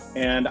brand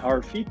and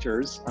our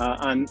features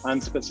on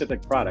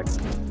specific products.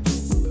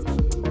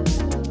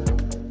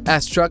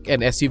 As truck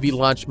and SUV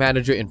launch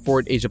manager in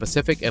Ford Asia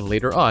Pacific and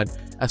later on,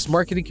 as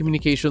marketing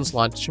communications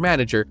launch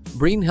manager,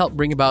 Breen helped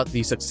bring about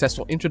the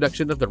successful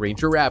introduction of the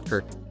Ranger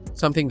Raptor,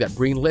 something that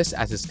Breen lists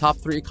as his top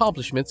 3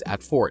 accomplishments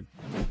at Ford.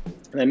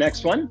 The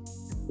next one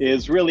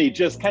is really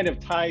just kind of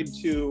tied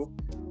to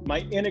my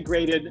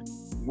integrated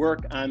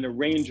work on the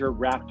Ranger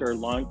Raptor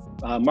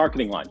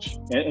marketing launch.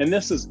 And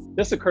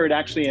this occurred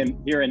actually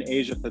here in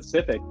Asia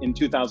Pacific in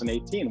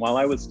 2018 while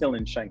I was still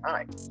in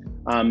Shanghai.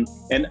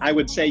 And I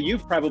would say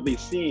you've probably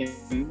seen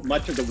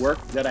much of the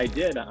work that I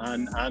did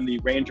on the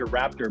Ranger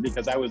Raptor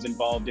because I was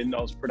involved in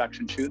those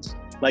production shoots,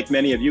 like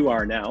many of you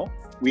are now.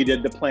 We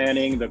did the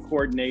planning, the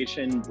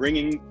coordination,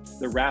 bringing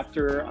the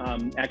Raptor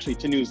actually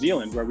to New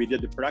Zealand where we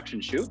did the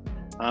production shoot.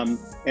 And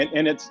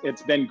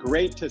it's been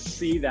great to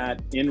see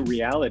that in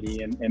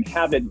reality and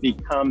have it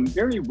become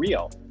very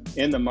real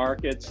in the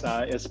markets,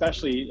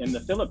 especially in the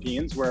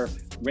Philippines, where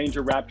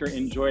Ranger Raptor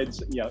enjoys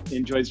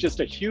just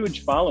a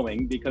huge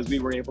following because we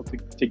were able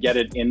to get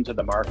it into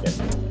the market.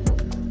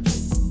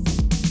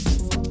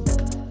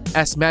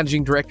 As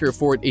Managing Director of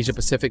Ford Asia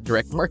Pacific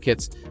Direct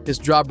Markets, his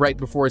job right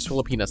before his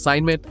Philippine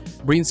assignment,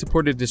 Breen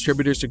supported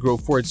distributors to grow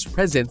Ford's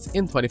presence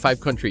in 25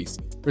 countries.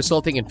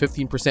 resulting in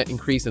 15%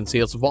 increase in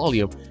sales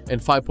volume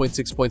and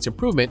 5.6 points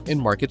improvement in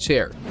market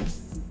share.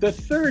 The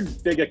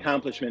third big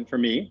accomplishment for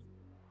me,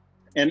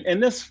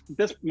 and this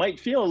might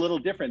feel a little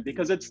different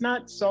because it's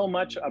not so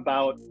much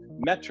about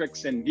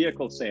metrics and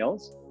vehicle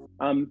sales,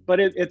 but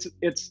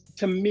it's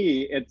to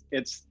me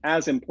it's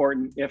as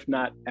important, if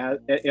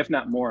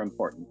not more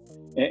important,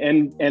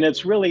 and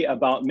it's really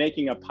about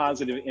making a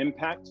positive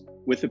impact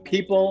with the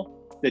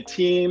people, the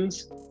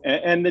teams,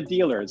 and the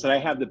dealers that I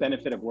have the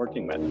benefit of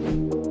working with.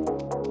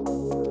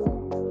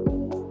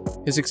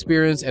 His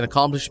experience and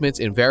accomplishments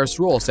in various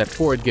roles at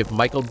Ford give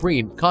Michael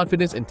Breen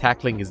confidence in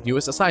tackling his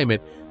newest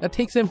assignment that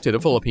takes him to the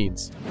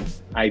Philippines.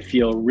 I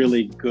feel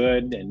really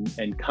good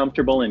and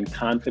comfortable and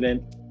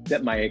confident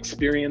that my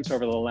experience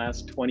over the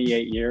last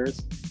 28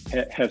 years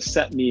have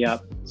set me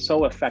up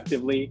so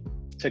effectively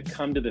to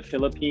come to the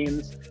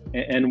Philippines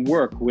and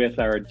work with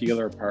our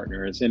dealer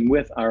partners and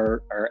with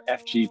our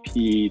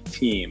FGP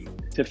team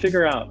to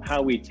figure out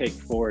how we take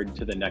Ford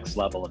to the next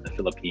level in the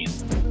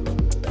Philippines.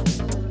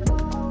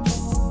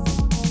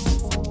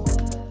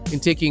 In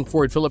taking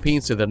Ford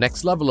Philippines to the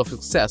next level of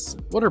success,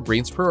 what are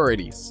Breen's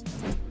priorities?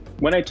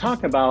 When I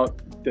talk about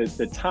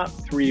the top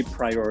 3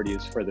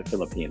 priorities for the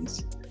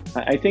Philippines,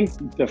 I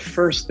think the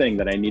first thing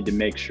that I need to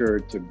make sure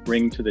to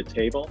bring to the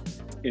table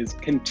is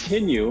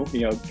continue,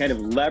 kind of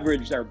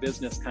leverage our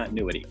business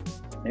continuity.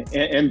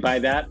 And by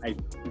that,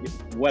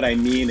 what I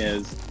mean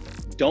is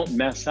don't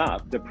mess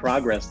up the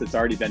progress that's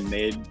already been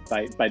made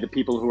by the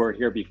people who are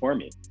here before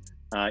me.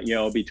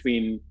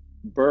 Between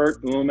Bert,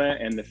 Uma,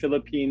 and the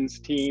Philippines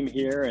team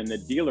here and the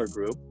dealer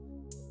group,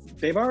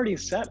 they've already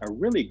set a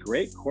really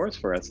great course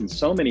for us in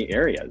so many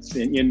areas.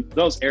 In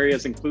those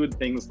areas include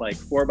things like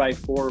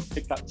 4x4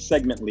 pickup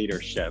segment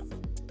leadership,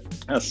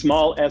 a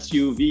small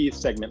SUV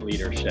segment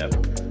leadership.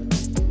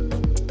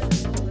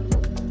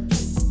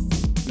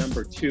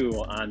 Number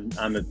 2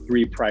 on the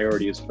 3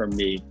 priorities for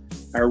me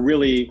are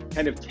really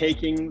kind of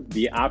taking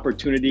the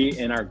opportunity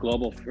in our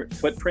global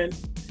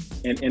footprint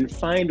and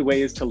find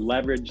ways to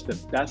leverage the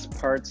best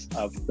parts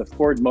of the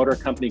Ford Motor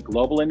Company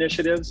global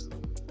initiatives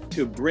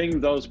to bring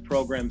those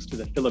programs to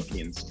the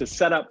Philippines to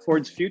set up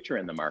Ford's future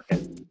in the market.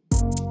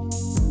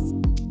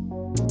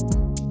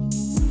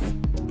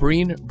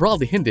 Breen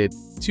broadly hinted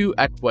to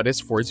at what is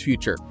Ford's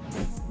future.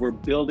 We're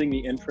building the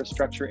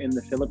infrastructure in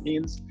the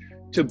Philippines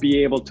to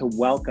be able to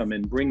welcome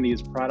and bring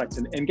these products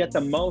and get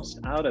the most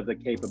out of the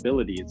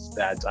capabilities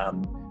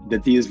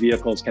that these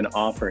vehicles can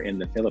offer in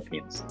the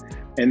Philippines.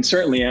 And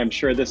certainly, I'm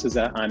sure this is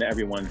on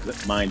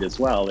everyone's mind as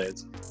well,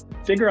 is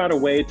figure out a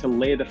way to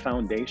lay the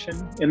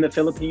foundation in the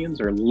Philippines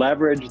or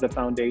leverage the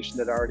foundation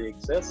that already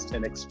exists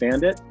and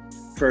expand it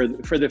for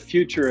the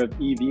future of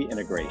EV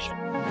integration.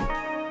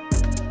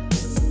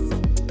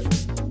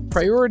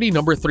 Priority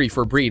number 3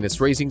 for Breen is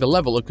raising the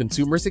level of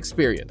consumers'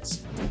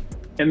 experience.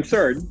 And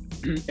third,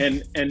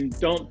 and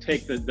don't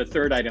take the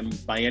third item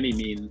by any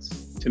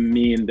means to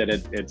mean that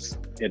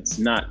it's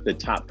not the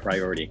top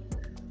priority.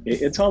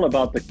 It's all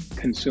about the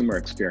consumer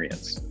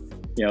experience.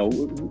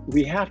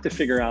 We have to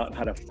figure out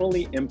how to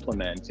fully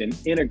implement and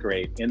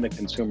integrate in the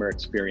consumer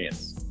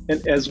experience,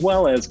 and as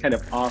well as kind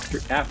of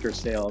after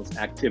sales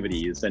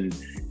activities. And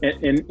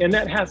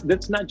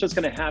that's not just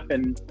going to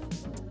happen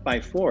by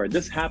Ford.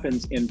 This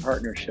happens in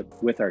partnership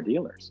with our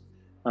dealers.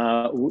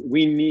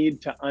 We need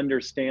to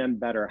understand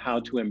better how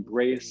to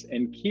embrace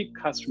and keep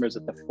customers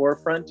at the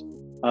forefront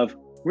of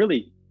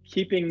really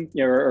keeping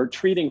or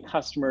treating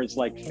customers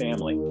like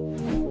family.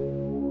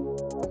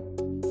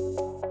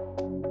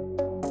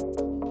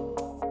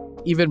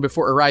 Even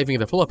before arriving in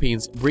the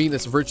Philippines, Breen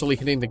is virtually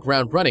hitting the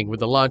ground running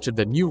with the launch of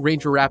the new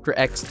Ranger Raptor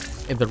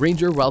X and the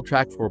Ranger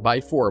Wildtrak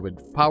 4x4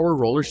 with power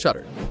roller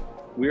shutter.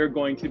 We are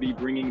going to be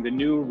bringing the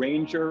new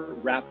Ranger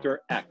Raptor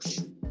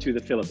X to the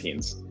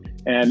Philippines.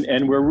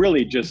 And we're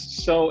really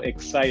just so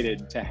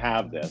excited to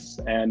have this.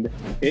 And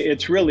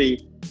it's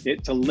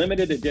a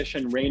limited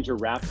edition Ranger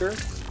Raptor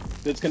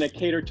that's going to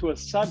cater to a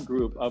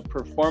subgroup of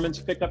performance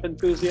pickup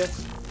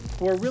enthusiasts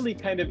who are really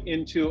kind of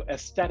into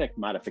aesthetic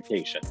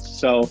modifications.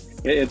 So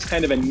it's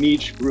kind of a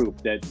niche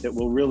group that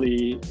will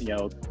really,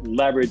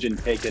 leverage and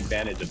take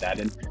advantage of that.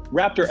 And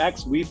Raptor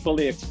X, we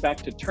fully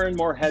expect to turn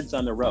more heads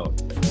on the road.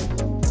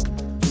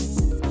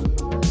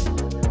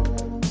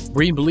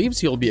 Breen believes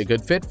he'll be a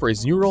good fit for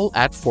his new role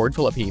at Ford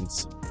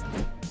Philippines.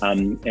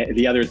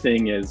 The other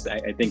thing is,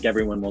 I think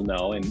everyone will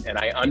know, and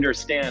I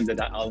understand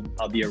that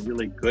I'll be a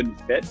really good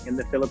fit in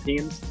the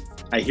Philippines.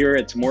 I hear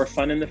it's more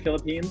fun in the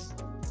Philippines.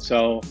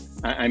 So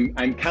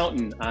I'm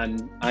counting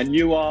on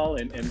you all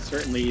and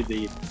certainly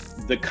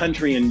the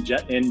country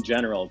in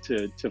general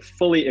to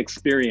fully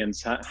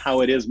experience how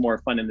it is more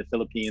fun in the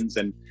Philippines.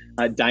 And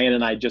Diane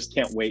and I just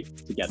can't wait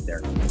to get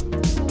there.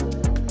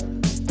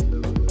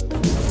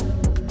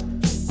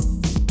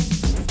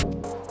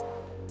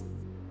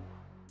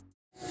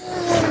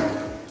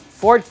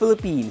 Ford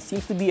Philippines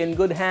seems to be in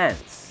good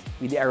hands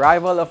with the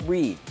arrival of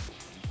Breen.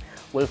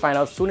 We'll find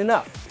out soon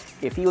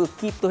enough if he will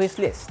keep to his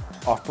list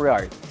of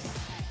priorities.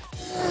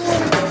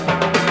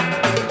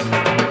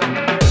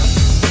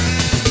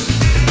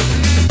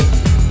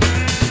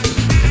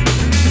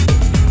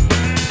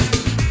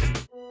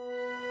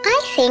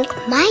 think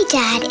my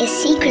dad is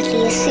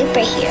secretly a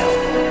superhero.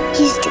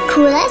 He's the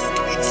coolest,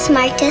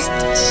 smartest,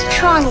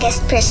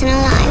 strongest person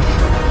alive.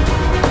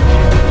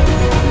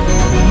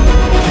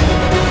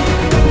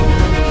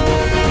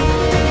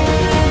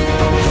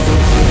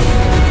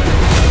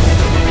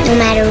 No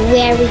matter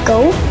where we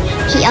go,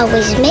 he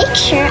always makes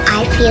sure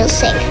I feel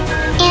safe.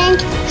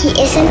 And he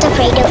isn't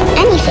afraid of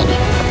anything.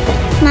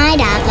 My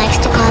dad likes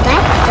to call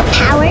that the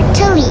power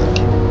to lead.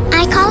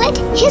 I call it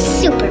his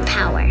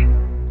superpower.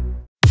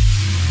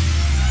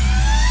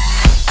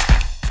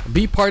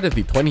 Be part of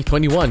the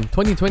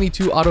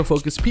 2021-2022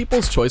 Autofocus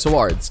People's Choice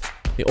Awards,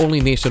 the only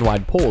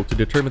nationwide poll to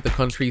determine the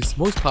country's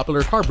most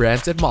popular car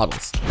brands and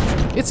models.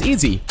 It's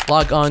easy.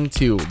 Log on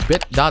to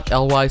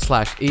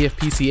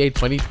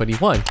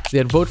bit.ly/AFPCA2021,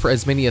 then vote for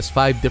as many as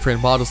 5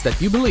 different models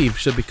that you believe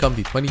should become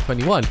the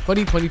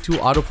 2021-2022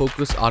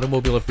 Autofocus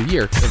Automobile of the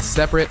Year in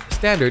separate,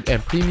 standard,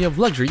 and premium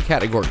luxury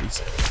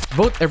categories.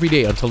 Vote every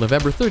day until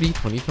November 30,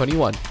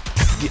 2021.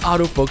 The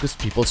Autofocus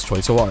People's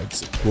Choice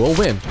Awards. Who will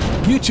win?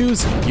 You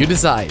choose, you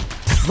decide.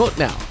 Vote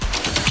now.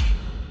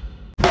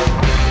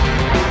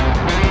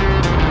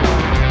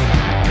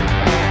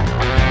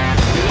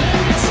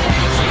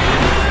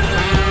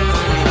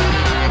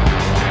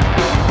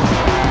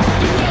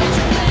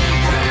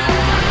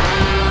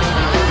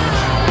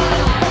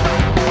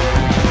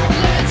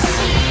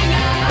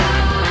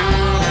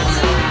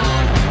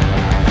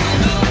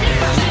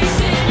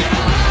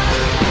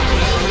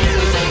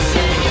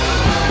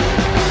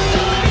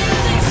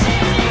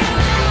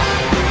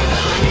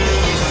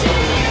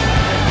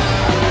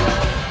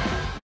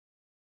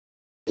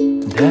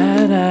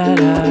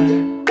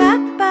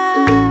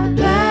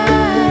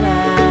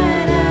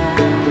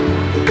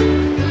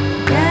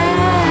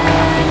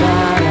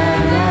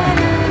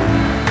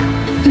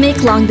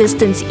 Make long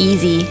distance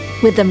easy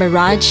with the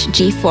Mirage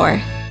G4.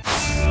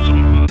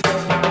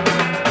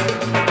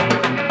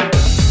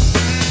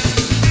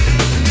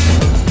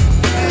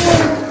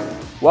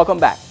 Welcome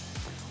back.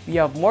 We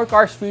have more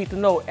cars for you to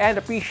know and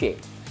appreciate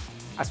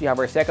as we have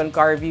our second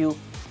car review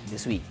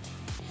this week.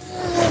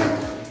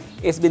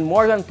 It's been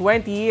more than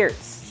 20 years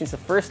since the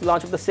first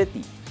launch of the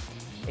City,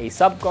 a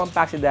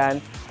subcompact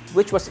sedan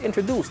which was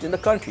introduced in the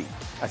country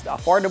as the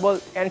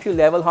affordable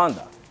entry-level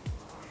Honda.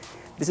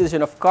 This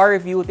edition of Car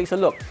Review takes a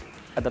look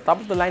at the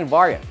top-of-the-line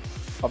variant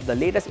of the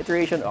latest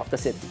iteration of the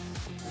City.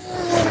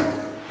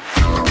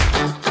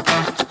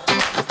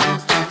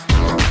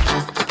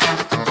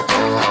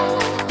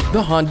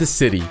 The Honda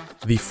City,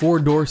 the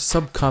 4-door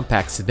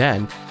subcompact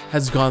sedan,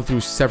 has gone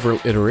through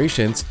several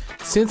iterations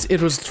since it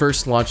was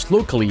first launched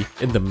locally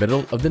in the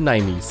middle of the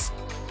 90s.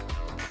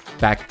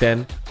 Back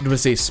then, it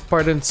was a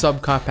Spartan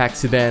subcompact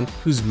sedan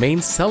whose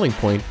main selling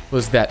point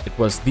was that it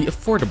was the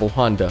affordable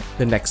Honda,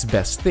 the next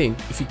best thing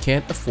if you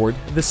can't afford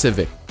the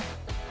Civic.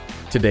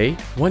 Today,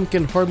 one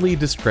can hardly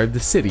describe the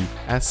City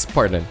as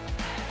Spartan,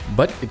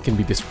 but it can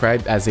be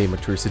described as a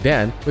mature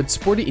sedan with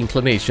sporty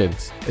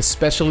inclinations,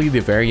 especially the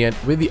variant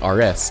with the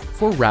RS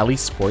for Rally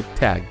Sport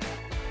tag.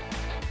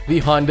 The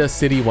Honda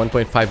City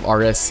 1.5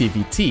 RS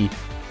CVT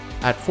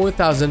at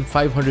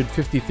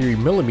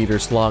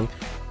 4,553mm long,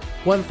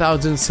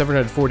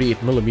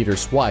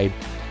 1,748mm wide,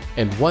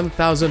 and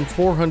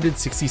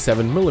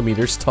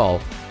 1,467mm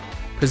tall,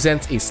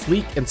 presents a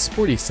sleek and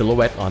sporty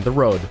silhouette on the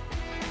road.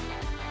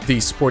 The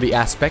sporty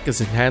aspect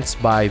is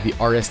enhanced by the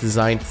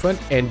RS-designed front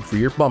and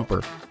rear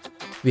bumper,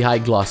 the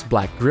high-gloss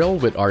black grille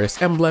with RS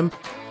emblem,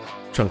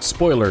 trunk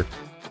spoiler,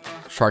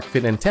 shark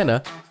fin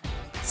antenna,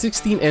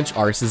 16-inch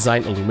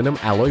RS-designed aluminum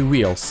alloy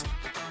wheels.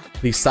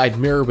 The side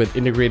mirror with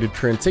integrated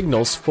turn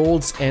signals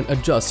folds and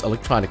adjusts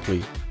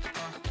electronically.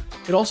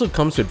 It also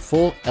comes with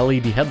full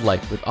LED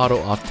headlight with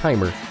auto-off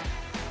timer,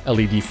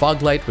 LED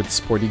fog light with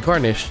sporty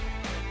garnish,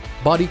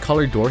 body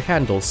color door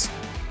handles,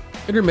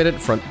 intermittent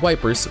front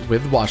wipers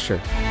with washer.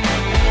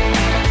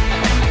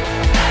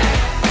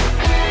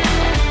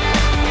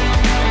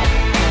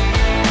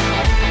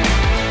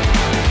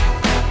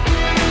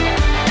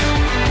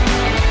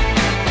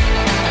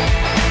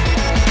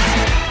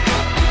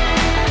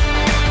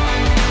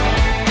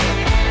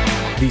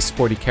 The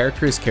sporty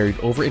character is carried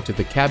over into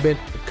the cabin.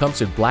 It comes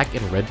with black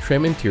and red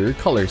trim interior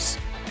colors.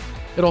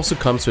 It also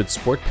comes with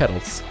sport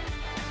pedals.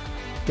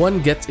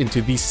 One gets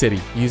into the City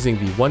using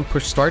the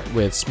one-push start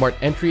with smart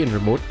entry and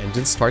remote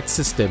engine start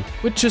system,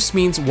 which just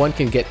means one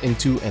can get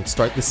into and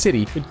start the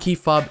City with key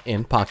fob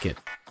in pocket.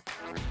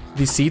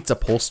 The seats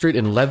upholstered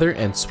in leather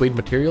and suede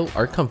material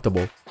are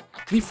comfortable.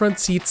 The front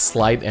seats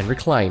slide and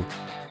recline,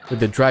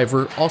 with the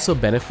driver also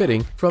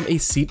benefiting from a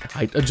seat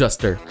height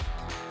adjuster.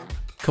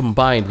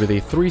 Combined with a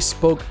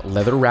 3-spoke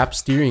leather-wrapped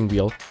steering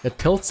wheel that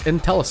tilts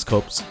and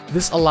telescopes,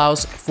 this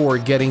allows for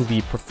getting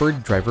the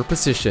preferred driver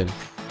position.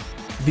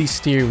 The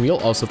steering wheel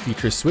also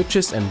features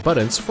switches and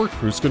buttons for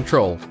cruise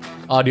control,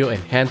 audio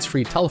and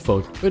hands-free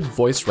telephone with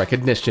voice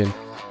recognition,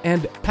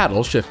 and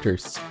paddle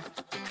shifters.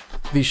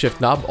 The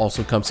shift knob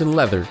also comes in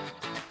leather.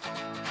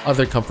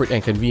 Other comfort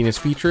and convenience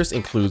features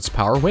includes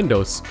power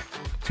windows,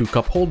 2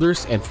 cup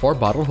holders and 4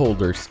 bottle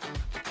holders,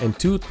 and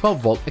 2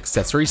 12-volt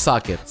accessory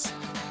sockets.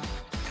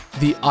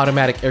 The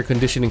automatic air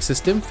conditioning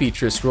system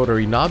features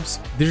rotary knobs,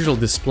 digital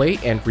display,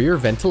 and rear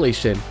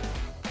ventilation.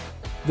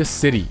 The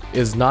City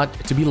is not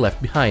to be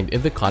left behind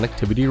in the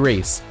connectivity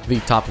race. The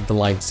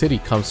top-of-the-line City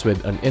comes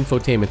with an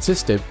infotainment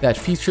system that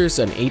features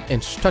an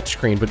 8-inch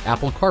touchscreen with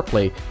Apple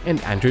CarPlay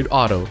and Android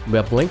Auto,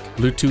 WebLink,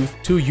 Bluetooth,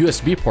 2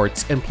 USB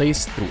ports, and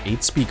plays through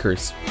 8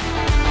 speakers.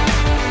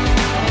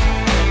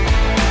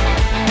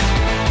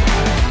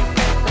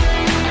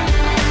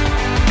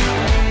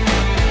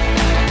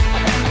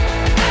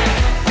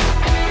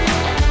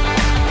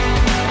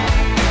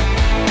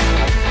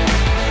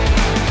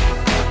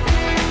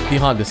 The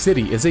Honda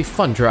City is a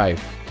fun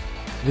drive.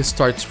 This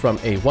starts from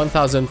a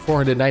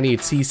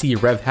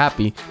 1,498cc Rev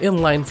Happy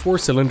inline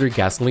 4-cylinder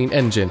gasoline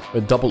engine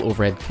with double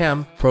overhead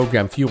cam,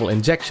 programmed fuel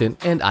injection,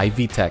 and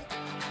iVTEC.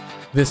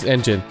 This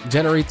engine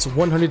generates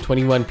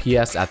 121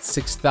 PS at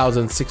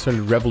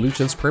 6,600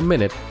 revolutions per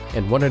minute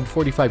and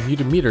 145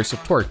 Nm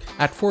of torque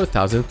at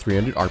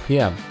 4,300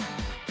 RPM.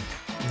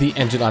 The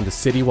engine on the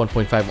City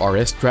 1.5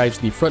 RS drives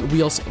the front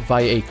wheels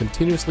via a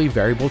continuously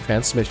variable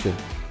transmission.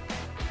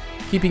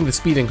 Keeping the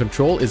speed and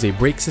control is a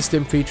brake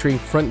system featuring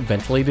front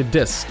ventilated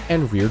discs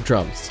and rear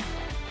drums.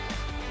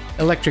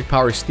 Electric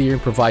power steering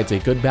provides a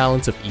good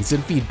balance of ease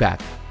and feedback.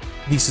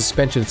 The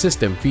suspension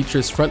system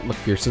features front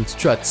McPherson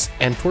struts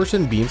and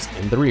torsion beams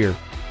in the rear.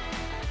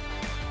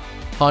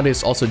 Honda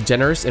is also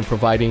generous in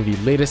providing the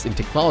latest in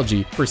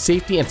technology for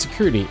safety and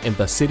security in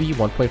the City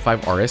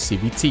 1.5 RS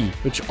CVT,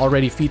 which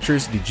already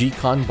features the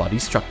G-Con body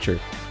structure.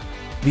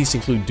 These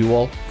include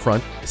dual,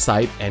 front,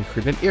 side, and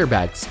curtain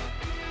airbags,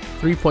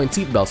 3-point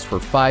seatbelts for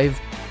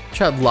 5,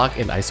 child lock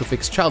and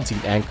ISOFIX child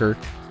seat anchor,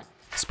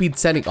 speed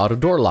setting auto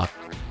door lock,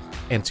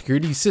 and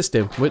security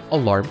system with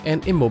alarm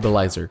and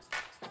immobilizer.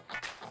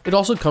 It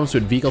also comes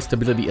with vehicle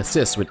stability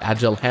assist with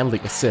agile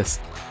handling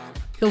assist,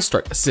 hill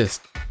start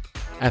assist,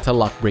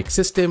 anti-lock brake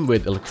system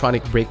with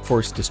electronic brake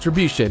force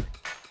distribution,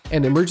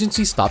 and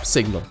emergency stop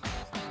signal.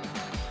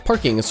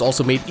 Parking is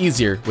also made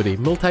easier with a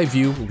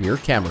multi-view rear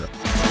camera.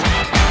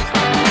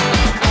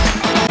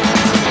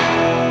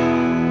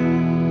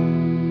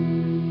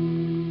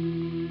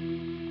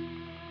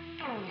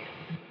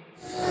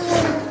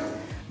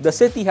 The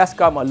City has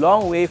come a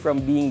long way from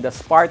being the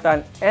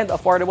Spartan and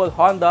affordable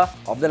Honda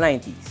of the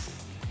 90s.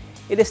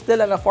 It is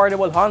still an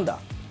affordable Honda,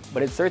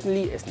 but it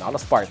certainly is not a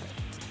Spartan.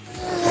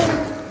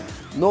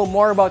 Know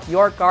more about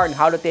your car and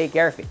how to take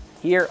care of it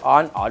here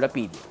on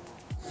Autopedia.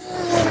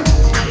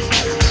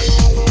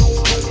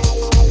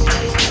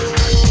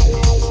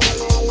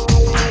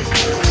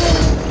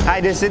 Hi,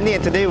 this is Sydney,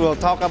 and today we'll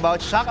talk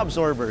about shock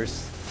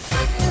absorbers.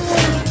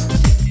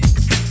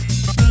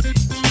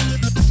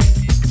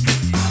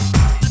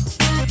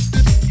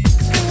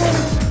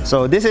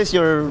 So this is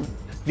your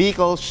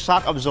vehicle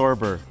shock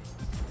absorber.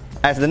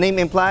 As the name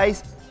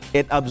implies,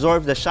 it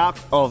absorbs the shock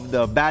of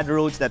the bad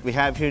roads that we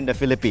have here in the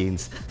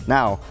Philippines.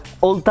 Now,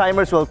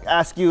 old-timers will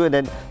ask you, and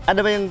then,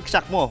 ano ba yung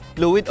shock mo?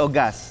 Fluid o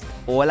gas?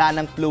 O wala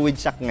nang fluid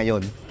shock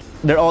ngayon.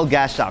 They're all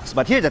gas shocks.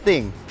 But here's the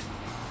thing.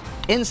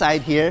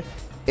 Inside here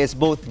is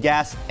both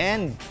gas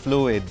and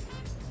fluid.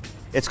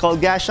 It's called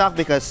gas shock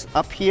because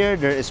up here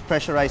there is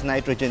pressurized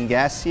nitrogen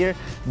gas here,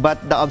 but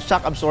the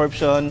shock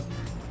absorption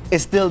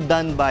is still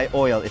done by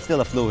oil. It's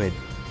still a fluid.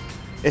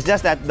 It's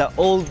just that the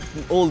old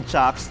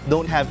shocks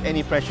don't have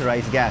any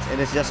pressurized gas, and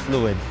it's just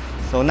fluid.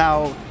 So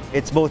now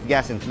it's both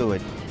gas and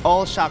fluid.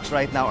 All shocks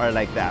right now are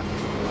like that.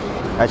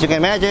 As you can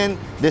imagine,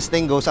 this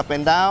thing goes up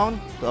and down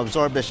to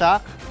absorb the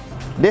shock.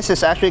 This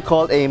is actually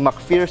called a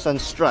McPherson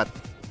strut,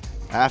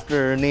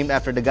 named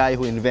after the guy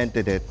who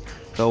invented it.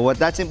 So what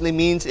that simply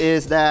means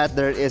is that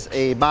there is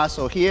a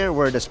baso here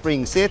where the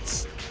spring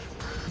sits.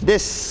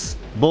 This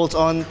bolts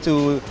on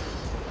to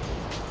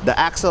the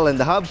axle and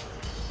the hub,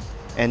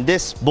 and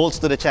this bolts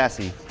to the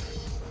chassis.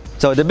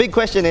 So the big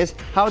question is,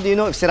 how do you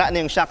know if sira na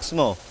yung shocks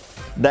mo?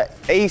 The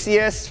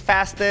easiest,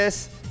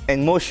 fastest,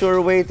 and most sure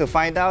way to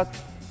find out,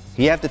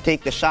 you have to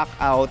take the shock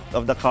out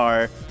of the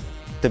car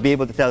to be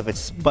able to tell if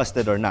it's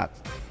busted or not.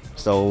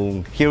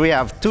 So here we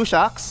have two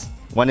shocks.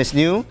 One is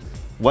new,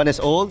 one is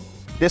old.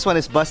 This one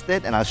is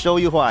busted, and I'll show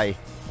you why.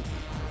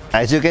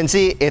 As you can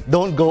see, it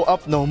don't go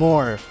up no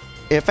more.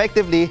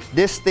 Effectively,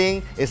 this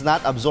thing is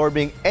not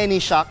absorbing any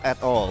shock at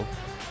all.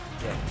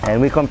 And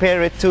we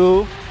compare it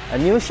to a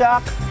new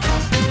shock.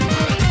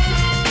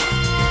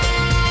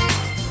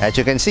 As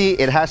you can see,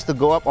 it has to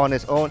go up on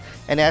its own,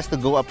 and it has to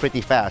go up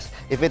pretty fast.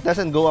 If it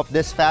doesn't go up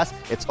this fast,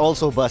 it's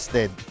also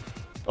busted,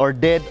 or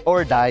dead,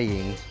 or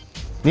dying.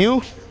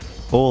 New,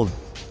 old,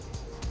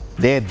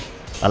 dead,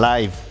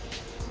 alive.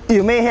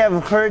 You may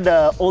have heard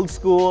the old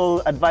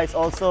school advice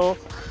also.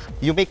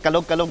 You make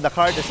kalog-kalog the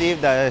car to see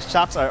if the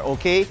shocks are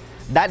okay.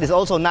 That is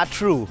also not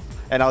true,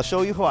 and I'll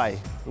show you why.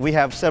 We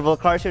have several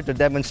cars here to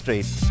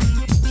demonstrate.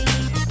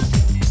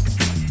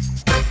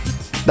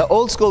 The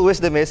old school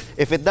wisdom is,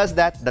 if it does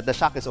that the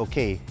shock is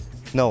okay.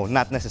 No,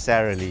 not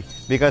necessarily.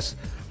 Because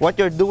what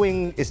you're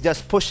doing is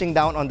just pushing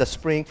down on the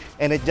spring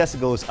and it just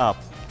goes up.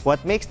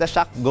 What makes the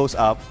shock goes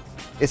up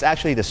is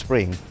actually the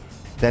spring.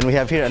 Then we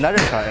have here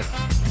another car.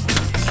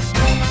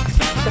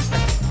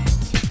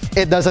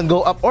 it doesn't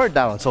go up or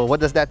down. So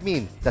what does that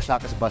mean? The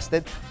shock is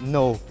busted?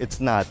 No, it's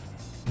not.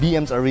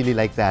 BMs are really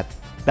like that.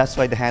 That's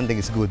why the handling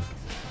is good.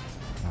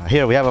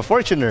 Here we have a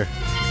Fortuner.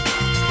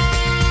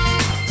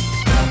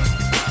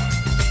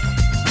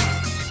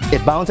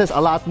 It bounces a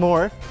lot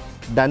more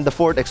than the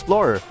Ford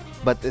Explorer.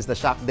 But is the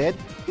shock dead?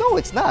 No,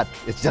 it's not.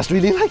 It's just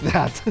really like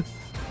that.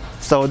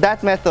 So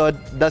that method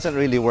doesn't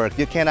really work.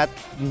 You cannot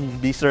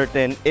be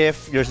certain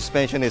if your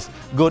suspension is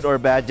good or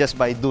bad just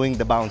by doing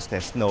the bounce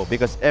test. No,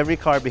 because every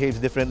car behaves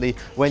differently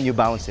when you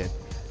bounce it.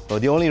 So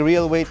the only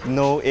real way to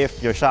know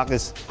if your shock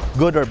is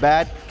good or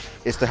bad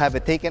is to have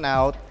it taken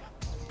out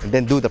and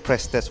then do the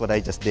press test, what I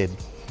just did.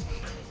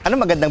 Ano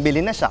magandang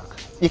bilhin na shock?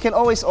 You can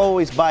always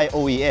buy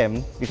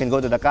OEM. You can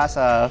go to the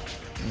casa,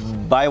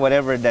 buy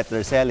whatever that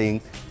they're selling,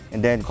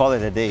 and then call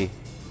it a day.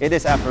 It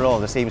is, after all,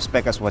 the same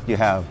spec as what you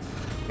have.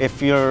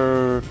 If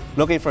you're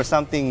looking for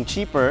something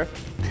cheaper,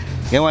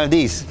 get one of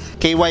these,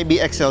 KYB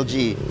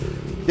XLG.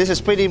 This is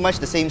pretty much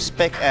the same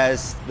spec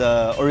as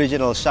the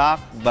original shock,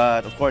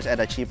 but of course at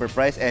a cheaper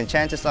price. And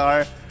chances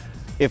are,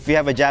 if you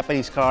have a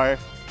Japanese car,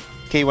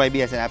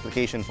 KYB has an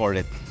application for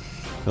it.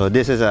 So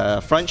this is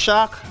a front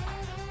shock.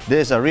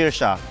 This is a rear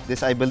shock.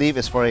 This, I believe,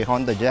 is for a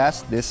Honda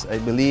Jazz. This, I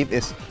believe,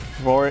 is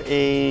for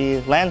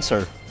a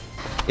Lancer.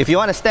 If you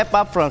want to step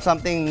up from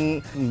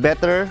something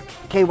better,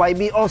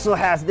 KYB also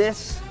has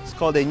this. It's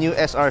called a new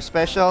SR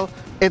Special.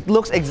 It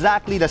looks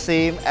exactly the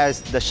same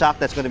as the shock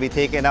that's going to be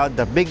taken out.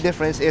 The big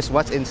difference is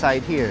what's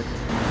inside here.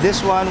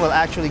 This one will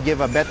actually give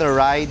a better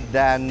ride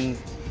than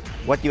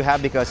what you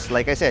have because,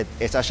 like I said,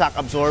 it's a shock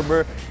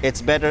absorber.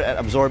 It's better at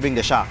absorbing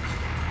the shock.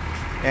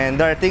 And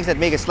there are things that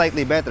make it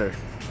slightly better.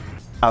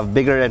 A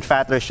bigger and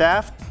fatter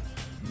shaft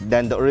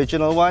than the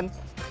original one.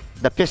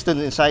 The piston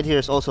inside here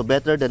is also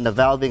better, than the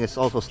valving is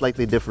also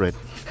slightly different.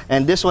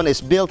 And this one is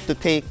built to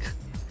take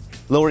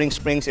lowering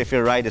springs if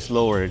your ride is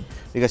lowered.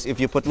 Because if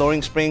you put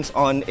lowering springs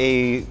on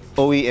a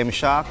OEM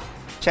shock,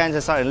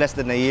 chances are in less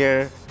than a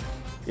year,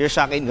 your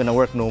shock ain't gonna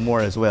work no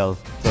more as well.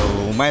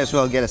 So might as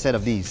well get a set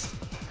of these.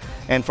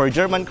 And for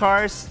German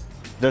cars,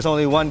 there's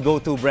only one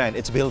go-to brand.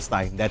 It's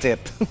Bilstein. That's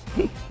it.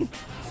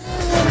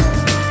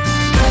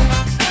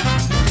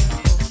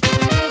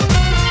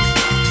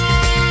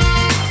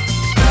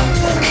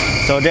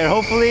 So there,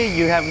 hopefully,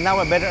 you have now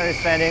a better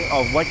understanding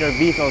of what your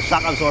vehicle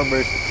shock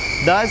absorbers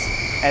does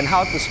and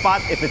how to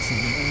spot if it's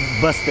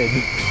busted.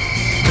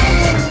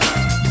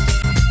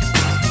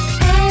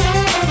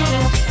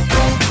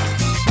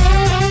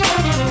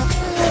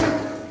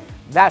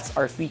 That's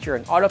our feature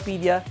on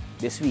Autopedia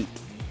this week.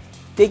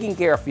 Taking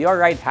care of your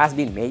ride has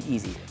been made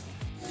easier.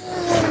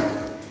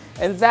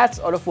 And that's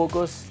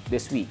Autofocus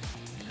this week.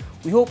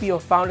 We hope you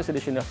have found this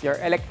edition of your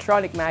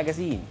electronic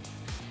magazine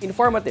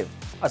informative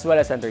as well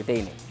as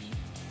entertaining.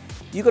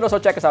 You can also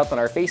check us out on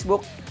our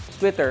Facebook,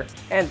 Twitter,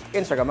 and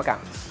Instagram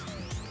accounts.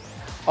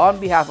 On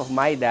behalf of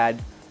my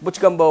dad, Butch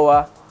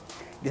Gamboa,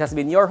 this has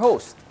been your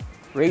host,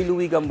 Ray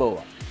Louie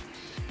Gamboa.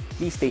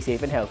 Please stay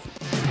safe and healthy.